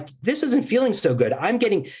 maybe I'm like, this isn't feeling so good. I'm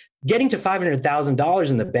getting to $500,000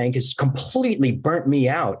 in the bank has completely burnt me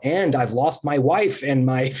out. And I've lost my wife and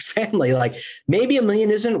my family. Like, maybe $1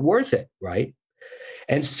 million isn't worth it, right?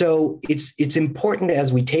 And so it's important,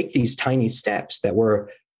 as we take these tiny steps, that we're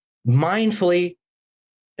mindfully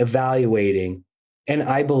evaluating, and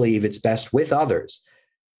I believe it's best with others,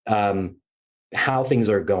 how things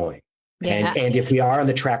are going. Yeah. And if we are on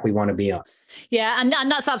the track we want to be on. Yeah,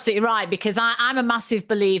 and that's absolutely right, because I'm a massive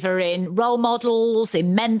believer in role models,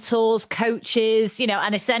 in mentors, coaches,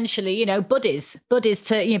 and essentially, buddies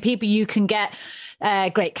to, people you can get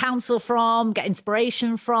great counsel from, get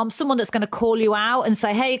inspiration from, someone that's going to call you out and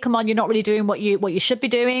say, hey, come on, you're not really doing what you should be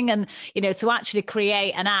doing. And, to actually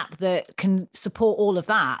create an app that can support all of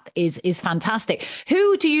that is fantastic.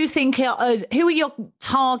 Who do you think who are your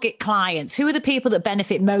target clients? Who are the people that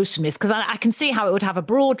benefit most from this? Because I can see how it would have a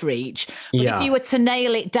broad reach. But if you were to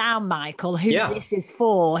nail it down, Michael, who this is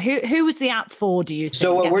for, who is the app for, do you think?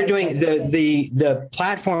 So what we're doing, the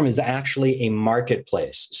platform is actually a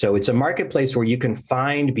marketplace. So it's a marketplace where you can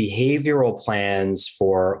find behavioral plans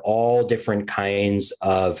for all different kinds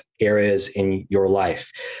of areas in your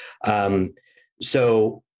life.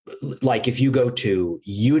 So like if you go to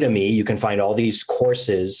Udemy, you can find all these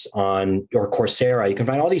courses or Coursera, you can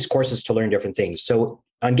find all these courses to learn different things. So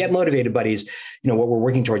on Get Motivated Buddies, what we're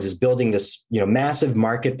working towards is building this, massive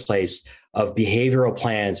marketplace of behavioral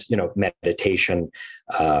plans, meditation,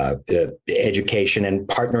 education, and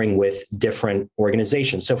partnering with different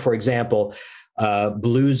organizations. So for example,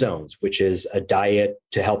 Blue Zones, which is a diet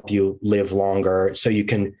to help you live longer. So you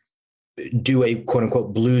can do a quote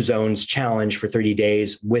unquote Blue Zones challenge for 30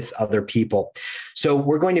 days with other people. So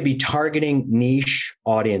we're going to be targeting niche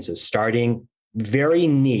audiences, starting very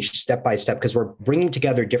niche, step by step, because we're bringing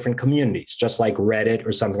together different communities, just like Reddit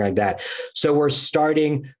or something like that. So we're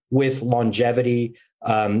starting with longevity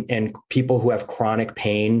and people who have chronic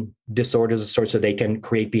pain disorders of sorts, so they can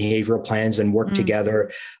create behavioral plans and work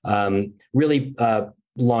together. Really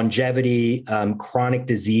longevity, chronic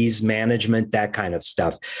disease management, that kind of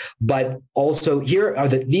stuff. But also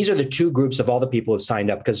these are the two groups of all the people who have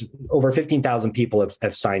signed up, because over 15,000 people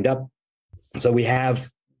have signed up. So we have,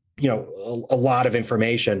 a lot of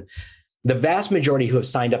information. The vast majority who have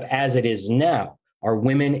signed up as it is now are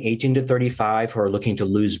women 18 to 35 who are looking to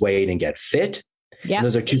lose weight and get fit. Yeah.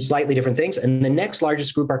 Those are two slightly different things. And the next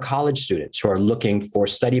largest group are college students who are looking for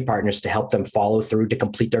study partners to help them follow through to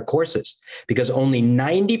complete their courses, because only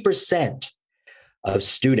 90% of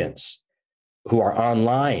students who are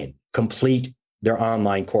online complete their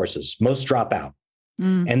online courses. Most drop out.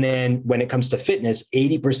 And then when it comes to fitness,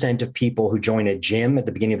 80% of people who join a gym at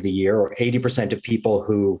the beginning of the year, or 80% of people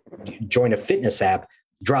who join a fitness app,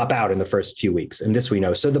 drop out in the first few weeks. And this we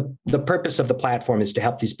know. So the purpose of the platform is to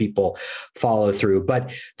help these people follow through.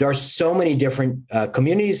 But there are so many different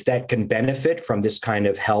communities that can benefit from this kind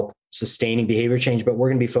of help sustaining behavior change, but we're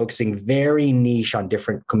going to be focusing very niche on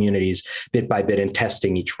different communities bit by bit and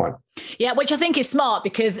testing each one. Yeah, which I think is smart,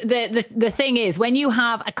 because the thing is, when you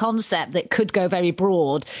have a concept that could go very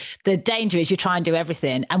broad, the danger is you try and do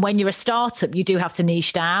everything. And when you're a startup, you do have to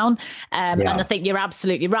niche down. And I think you're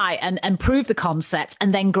absolutely right, and prove the concept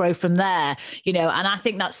and then grow from there. And I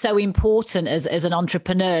think that's so important as an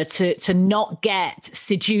entrepreneur to not get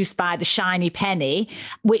seduced by the shiny penny,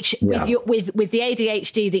 which with the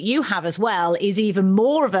ADHD that you have as well is even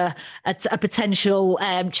more of a potential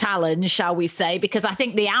challenge, shall we say, because I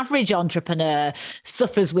think the average entrepreneur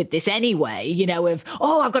suffers with this anyway, of,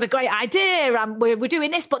 I've got a great idea and we're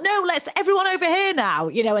doing this, but no, let's everyone over here now,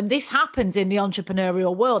 and this happens in the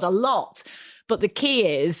entrepreneurial world a lot. But the key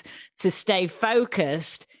is to stay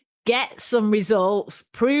focused, get some results,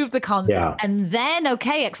 prove the concept, and then,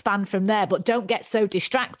 expand from there. But don't get so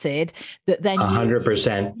distracted that then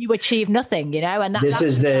 100% you achieve nothing, and this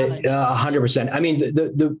is the 100%. I mean,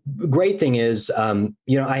 the great thing is,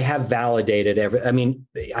 I have validated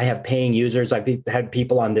I have paying users. I've had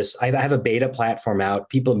people on this. I have a beta platform out.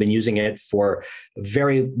 People have been using it for a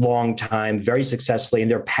very long time, very successfully,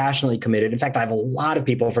 and they're passionately committed. In fact, I have a lot of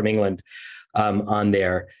people from England on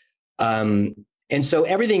there. And so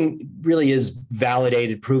everything really is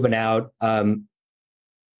validated, proven out. I'm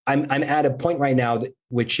at a point right now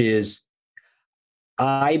which is,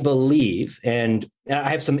 I believe, and I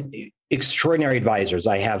have some extraordinary advisors.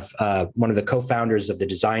 I have one of the co-founders of the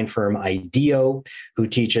design firm IDEO, who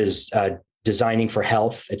teaches designing for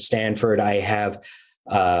health at Stanford. I have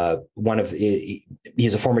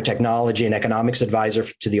he's a former technology and economics advisor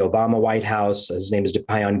to the Obama White House. His name is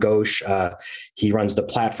Dipayan Ghosh. He runs the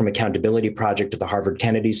Platform Accountability Project at the Harvard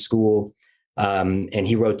Kennedy School. And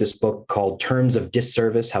he wrote this book called Terms of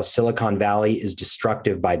Disservice: How Silicon Valley is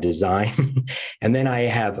Destructive by Design. And then I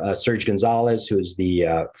have Serge Gonzalez, who is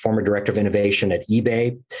the former director of innovation at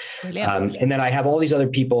eBay. And then I have all these other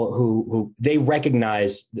people who they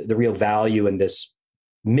recognize the real value in this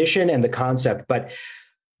mission and the concept, but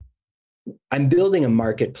I'm building a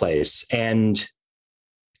marketplace. And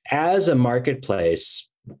as a marketplace,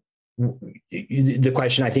 the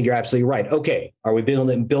question, I think you're absolutely right. Okay, are we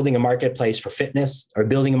building a marketplace for fitness? Are we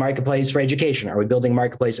building a marketplace for education? Are we building a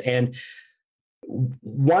marketplace? And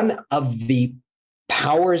one of the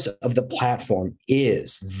powers of the platform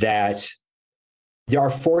is that there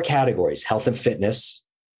are 4 categories: health and fitness,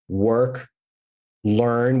 work,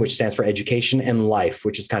 learn, which stands for education, and life,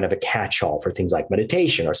 which is kind of a catch-all for things like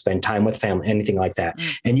meditation or spend time with family, anything like that.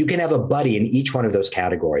 And you can have a buddy in each one of those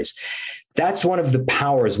categories. That's one of the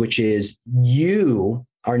powers, which is you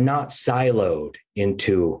are not siloed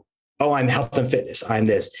into, I'm health and fitness, I'm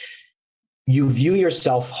this. You view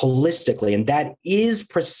yourself holistically. And that is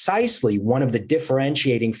precisely one of the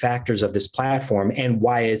differentiating factors of this platform and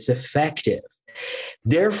why it's effective.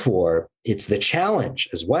 Therefore, it's the challenge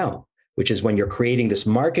as well, which is when you're creating this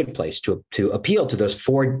marketplace to appeal to those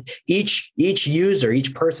 4, each user,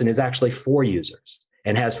 each person is actually 4 users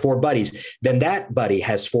and has 4 buddies. Then that buddy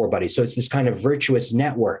has 4 buddies. So it's this kind of virtuous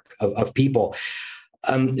network of people.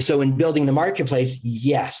 So in building the marketplace,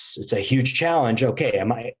 yes, it's a huge challenge. Okay,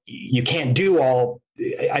 you can't do all.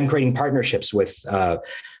 I'm creating partnerships with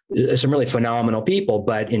some really phenomenal people,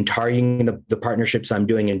 but in targeting the partnerships I'm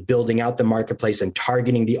doing and building out the marketplace and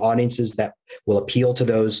targeting the audiences that will appeal to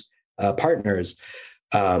those partners,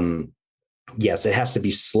 yes, it has to be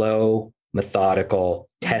slow, methodical,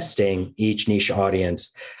 testing each niche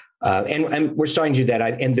audience. And we're starting to do that.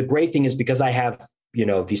 And the great thing is, because I have,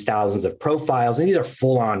 these thousands of profiles, and these are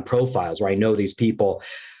full-on profiles where I know these people,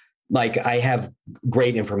 like, I have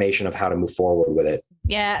great information of how to move forward with it.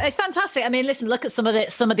 Yeah, it's fantastic. I mean, listen, look at some of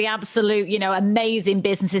the absolute, amazing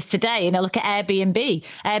businesses today. Look at Airbnb.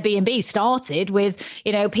 Airbnb started with,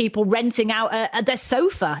 people renting out their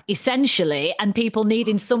sofa essentially, and people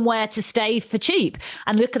needing somewhere to stay for cheap.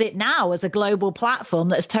 And look at it now as a global platform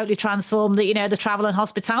that has totally transformed the travel and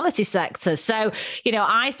hospitality sector. So,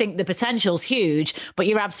 I think the potential's huge, but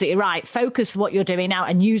you're absolutely right. Focus what you're doing now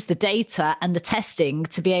and use the data and the testing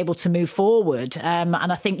to be able to move forward. And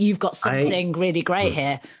I think you've got something really great here.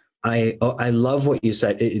 I love what you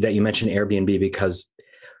said, that you mentioned Airbnb, because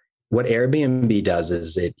what Airbnb does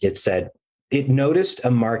is it said it noticed a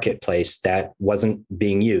marketplace that wasn't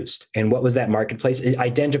being used. And what was that marketplace?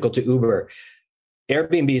 Identical to Uber.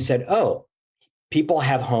 Airbnb said, oh, people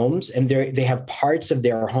have homes and they have parts of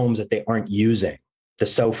their homes that they aren't using, the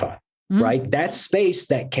sofa, right? That space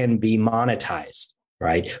that can be monetized.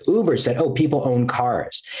 Right. Uber said, oh, people own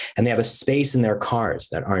cars and they have a space in their cars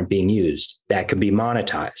that aren't being used that can be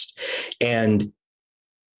monetized. And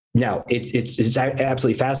now it's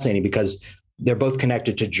absolutely fascinating because they're both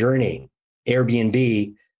connected to journey.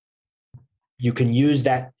 Airbnb, you can use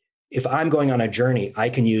that. If I'm going on a journey, I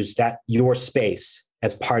can use your space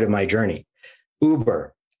as part of my journey.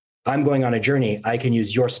 Uber, I'm going on a journey, I can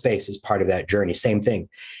use your space as part of that journey. Same thing.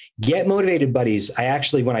 Get Motivated Buddies.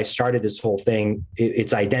 When I started this whole thing,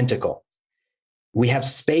 it's identical. We have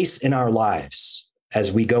space in our lives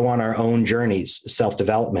as we go on our own journeys,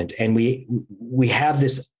 self-development, and we have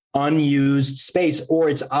this unused space, or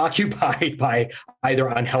it's occupied by either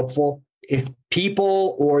unhelpful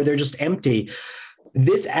people or they're just empty.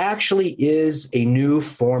 This actually is a new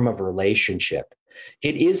form of relationship.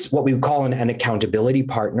 It is what we would call an accountability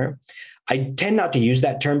partner. I tend not to use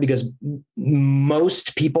that term because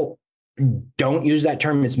most people don't use that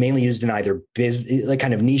term. It's mainly used in either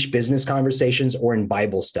kind of niche business conversations or in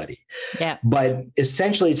Bible study. Yeah. But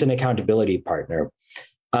essentially, it's an accountability partner.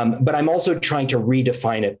 But I'm also trying to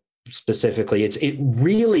redefine it specifically. It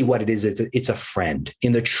really what it is. It's a friend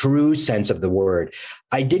in the true sense of the word.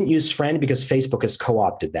 I didn't use friend because Facebook has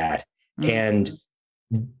co-opted that. And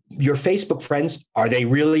your Facebook friends, are they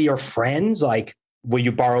really your friends? Like, will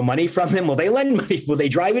you borrow money from them? Will they lend money? Will they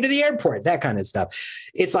drive you to the airport? That kind of stuff.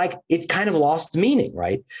 It's like, it's kind of lost meaning,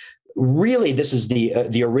 right? Really, this is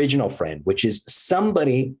the original friend, which is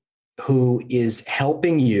somebody who is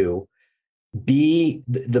helping you be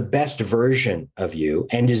the best version of you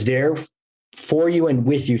and is there for you and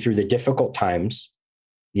with you through the difficult times,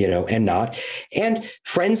 and not. And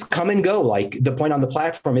friends come and go. Like, the point on the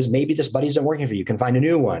platform is maybe this buddy isn't working for you. You can find a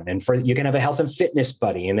new one. And you can have a health and fitness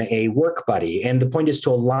buddy and a work buddy. And the point is to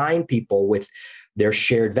align people with their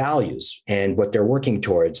shared values and what they're working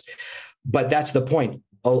towards. But that's the point.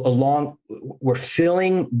 We're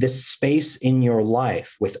filling this space in your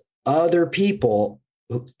life with other people,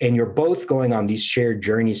 and you're both going on these shared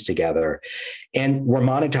journeys together, and we're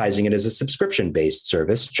monetizing it as a subscription-based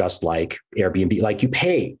service, just like Airbnb, like you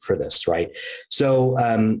pay for this, right? So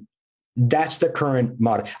that's the current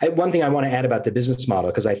model. One thing I want to add about the business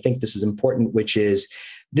model, because I think this is important, which is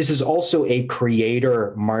this is also a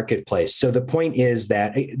creator marketplace. So the point is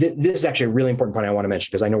that this is actually a really important point I want to mention,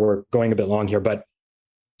 because I know we're going a bit long here, but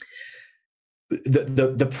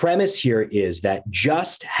the premise here is that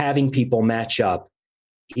just having people match up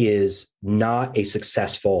is not a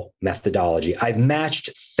successful methodology. I've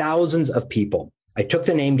matched thousands of people. I took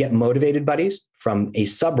the name Get Motivated Buddies from a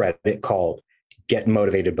subreddit called Get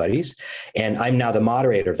Motivated Buddies. And I'm now the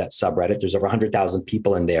moderator of that subreddit. There's over 100,000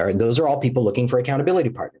 people in there. And those are all people looking for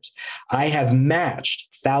accountability partners. I have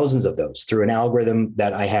matched thousands of those through an algorithm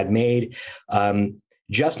that I had made.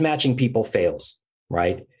 Just matching people fails,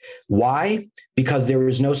 right? Why? Because there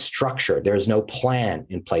is no structure. There is no plan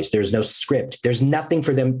in place. There's no script. There's nothing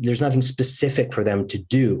for them. There's nothing specific for them to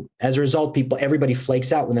do. As a result, everybody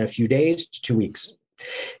flakes out within a few days to 2 weeks.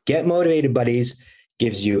 Get Motivated Buddies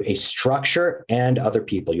gives you a structure and other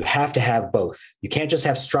people. You have to have both. You can't just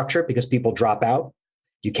have structure because people drop out.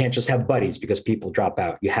 You can't just have buddies because people drop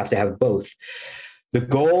out. You have to have both. The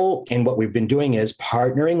goal and what we've been doing is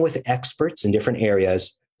partnering with experts in different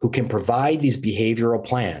areas who can provide these behavioral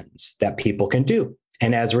plans that people can do.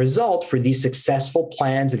 And as a result, for these successful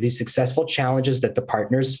plans and these successful challenges that the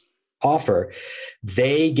partners offer,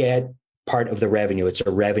 they get part of the revenue. It's a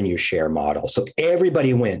revenue share model. So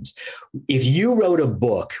everybody wins. If you wrote a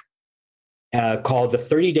book called The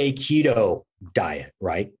 30-Day Keto Diet,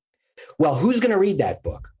 right? Well, who's going to read that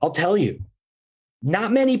book? I'll tell you.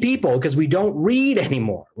 Not many people, because we don't read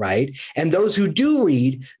anymore, right? And those who do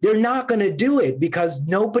read, they're not going to do it because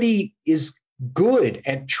nobody is good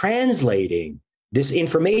at translating this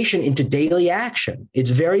information into daily action. It's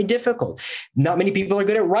very difficult. Not many people are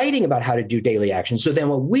good at writing about how to do daily action. So then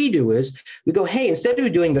what we do is we go, hey, instead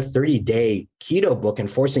of doing the 30-day keto book and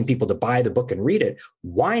forcing people to buy the book and read it,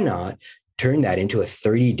 why not turn that into a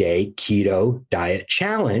 30-day keto diet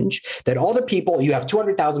challenge that all the people, you have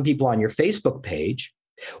 200,000 people on your Facebook page.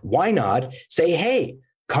 Why not say, hey,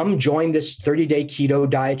 come join this 30-day keto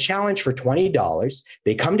diet challenge for $20.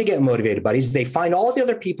 They come to Get Motivated Buddies. They find all the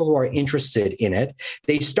other people who are interested in it.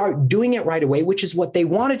 They start doing it right away, which is what they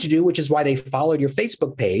wanted to do, which is why they followed your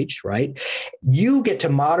Facebook page, right? You get to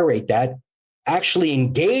moderate that, actually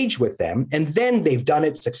engage with them, and then they've done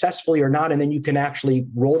it successfully or not. And then you can actually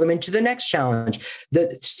roll them into the next challenge, the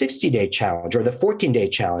 60-day challenge or the 14-day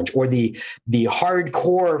challenge or the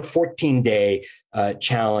hardcore 14-day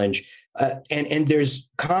challenge. And there's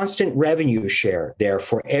constant revenue share there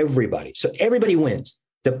for everybody. So everybody wins.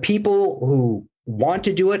 The people who want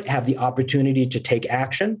to do it have the opportunity to take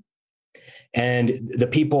action. And the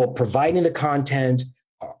people providing the content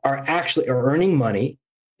are earning money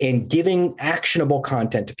and giving actionable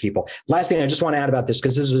content to people. Last thing I just want to add about this,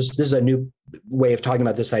 because this is a new way of talking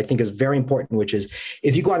about this I think is very important, which is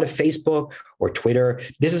if you go onto Facebook or Twitter,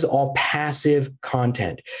 this is all passive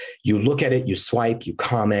content. You look at it, you swipe, you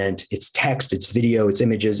comment, it's text, it's video, it's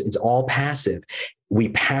images, it's all passive. We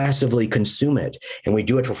passively consume it, and we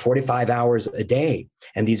do it for 45 hours a day.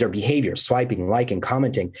 And these are behaviors, swiping, liking,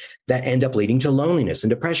 commenting, that end up leading to loneliness and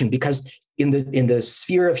depression, because in the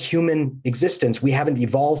sphere of human existence, we haven't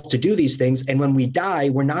evolved to do these things. And when we die,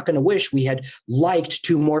 we're not going to wish we had liked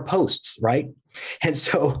 2 more posts, right? And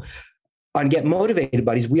so on Get Motivated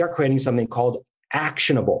Buddies, we are creating something called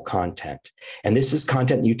actionable content. And this is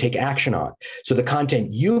content you take action on. So the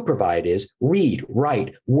content you provide is read,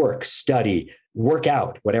 write, work, study, work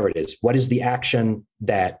out, whatever it is. What is the action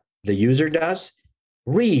that the user does?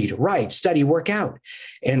 Read, write, study, work out.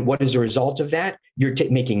 And what is the result of that? You're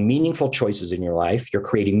making meaningful choices in your life. You're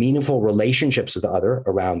creating meaningful relationships with others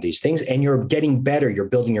around these things, and you're getting better. You're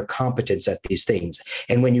building your competence at these things.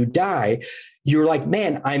 And when you die, you're like,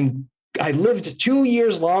 man, I lived 2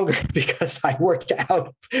 years longer because I worked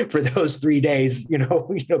out for those 3 days,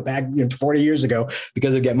 back 40 years ago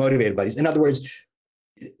because of Get Motivated Buddies. In other words,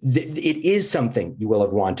 it is something you will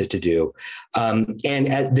have wanted to do. And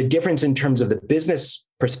the difference in terms of the business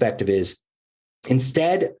perspective is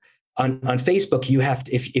instead on Facebook, you have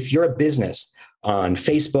to, if you're a business on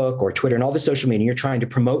Facebook or Twitter and all the social media, you're trying to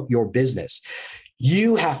promote your business,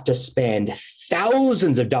 you have to spend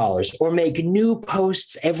thousands of dollars or make new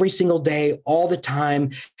posts every single day, all the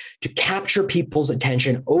time, to capture people's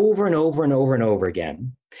attention over and over and over and over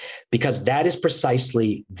again, because that is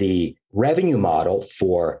precisely the revenue model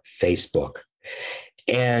for Facebook.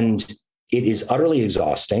 And it is utterly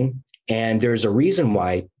exhausting. And there's a reason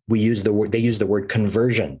why they use the word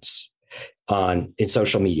conversions in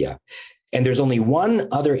social media. And there's only one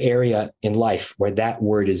other area in life where that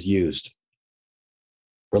word is used: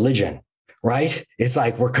 religion, right? It's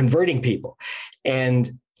like we're converting people.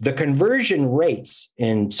 And the conversion rates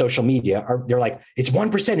in social media they're like, it's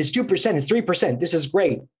 1%, it's 2%, it's 3%. This is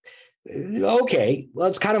great. Okay, well,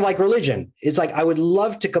 it's kind of like religion. It's like, I would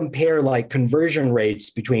love to compare like conversion rates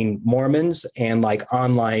between Mormons and like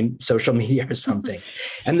online social media or something.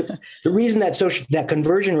 And the reason that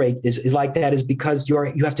conversion rate is like that is because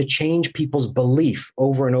you have to change people's belief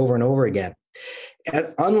over and over and over again.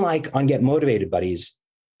 And unlike on Get Motivated Buddies,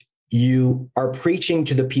 you are preaching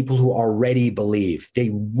to the people who already believe. They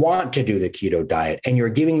want to do the keto diet, and you're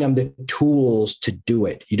giving them the tools to do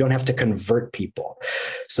it. You don't have to convert people.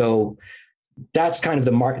 So that's kind of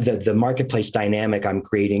the marketplace dynamic I'm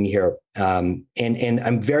creating here. And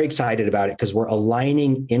I'm very excited about it because we're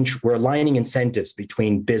aligning incentives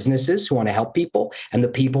between businesses who want to help people and the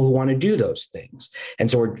people who want to do those things. And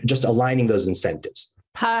so we're just aligning those incentives.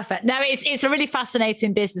 Perfect. No, it's a really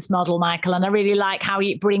fascinating business model, Michael, and I really like how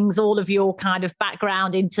it brings all of your kind of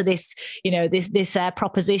background into this, this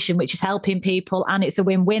proposition, which is helping people, and it's a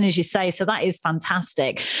win-win, as you say. So that is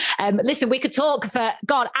fantastic. Listen, we could talk for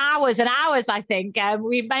hours and hours. I think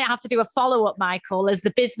we may have to do a follow-up, Michael, as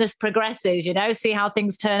the business progresses. See how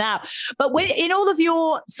things turn out. But in all of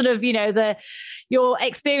your sort of, your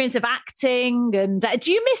experience of acting, and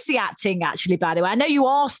do you miss the acting? Actually, by the way, I know you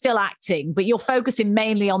are still acting, but you're focusing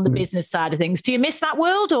mainly on the business side of things. Do you miss that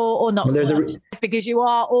world or not so much? Because you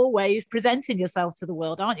are always presenting yourself to the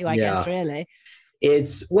world, aren't you, I guess, really?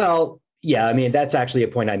 I mean, that's actually a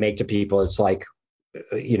point I make to people. It's like,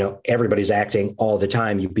 everybody's acting all the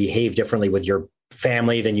time. You behave differently with your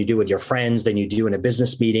family than you do with your friends, than you do in a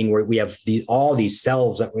business meeting, where we have all these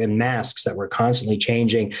selves that we're in masks that we're constantly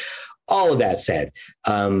changing. All of that said,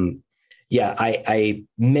 Yeah, I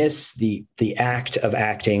miss the act of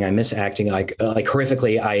acting. I miss acting like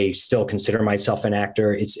horrifically. I still consider myself an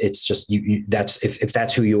actor. It's just you that's if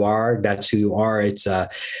that's who you are, that's who you are. It's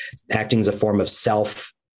acting is a form of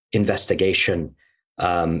self investigation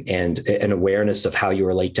and an awareness of how you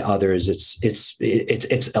relate to others.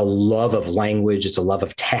 It's a love of language. It's a love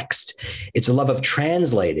of text. It's a love of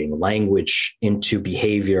translating language into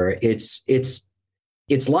behavior. It's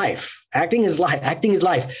life. Acting is life. Acting is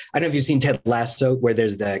life. I don't know if you've seen Ted Lasso, where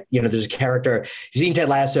there's there's a character. You've seen Ted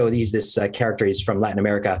Lasso. He's this character. He's from Latin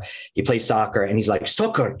America. He plays soccer, and he's like,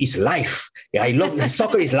 "Soccer is life. Yeah, I love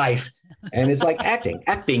soccer is life." And it's like acting.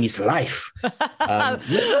 Acting is life.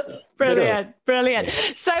 Brilliant.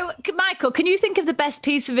 So, Michael, can you think of the best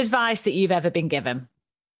piece of advice that you've ever been given?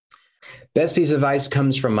 Best piece of advice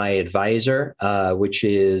comes from my advisor, which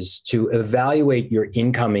is to evaluate your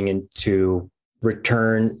incoming into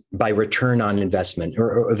return on investment,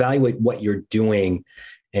 or evaluate what you're doing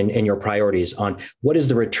and your priorities on what is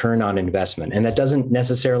the return on investment. And that doesn't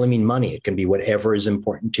necessarily mean money. It can be whatever is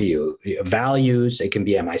important to you. Values, it can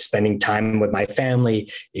be, am I spending time with my family?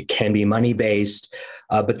 It can be money-based.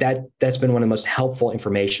 But that's been one of the most helpful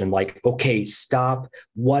information. Like, okay, stop.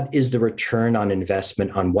 What is the return on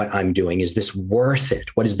investment on what I'm doing? Is this worth it?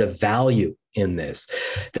 What is the value in this?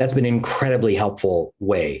 That's been an incredibly helpful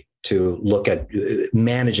way to look at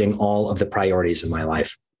managing all of the priorities in my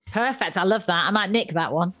life. Perfect. I love that. I might nick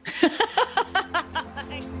that one.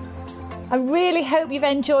 I really hope you've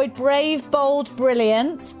enjoyed Brave, Bold,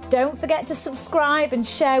 Brilliant. Don't forget to subscribe and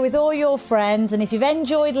share with all your friends. And if you've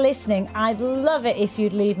enjoyed listening, I'd love it if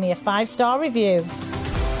you'd leave me a 5-star review.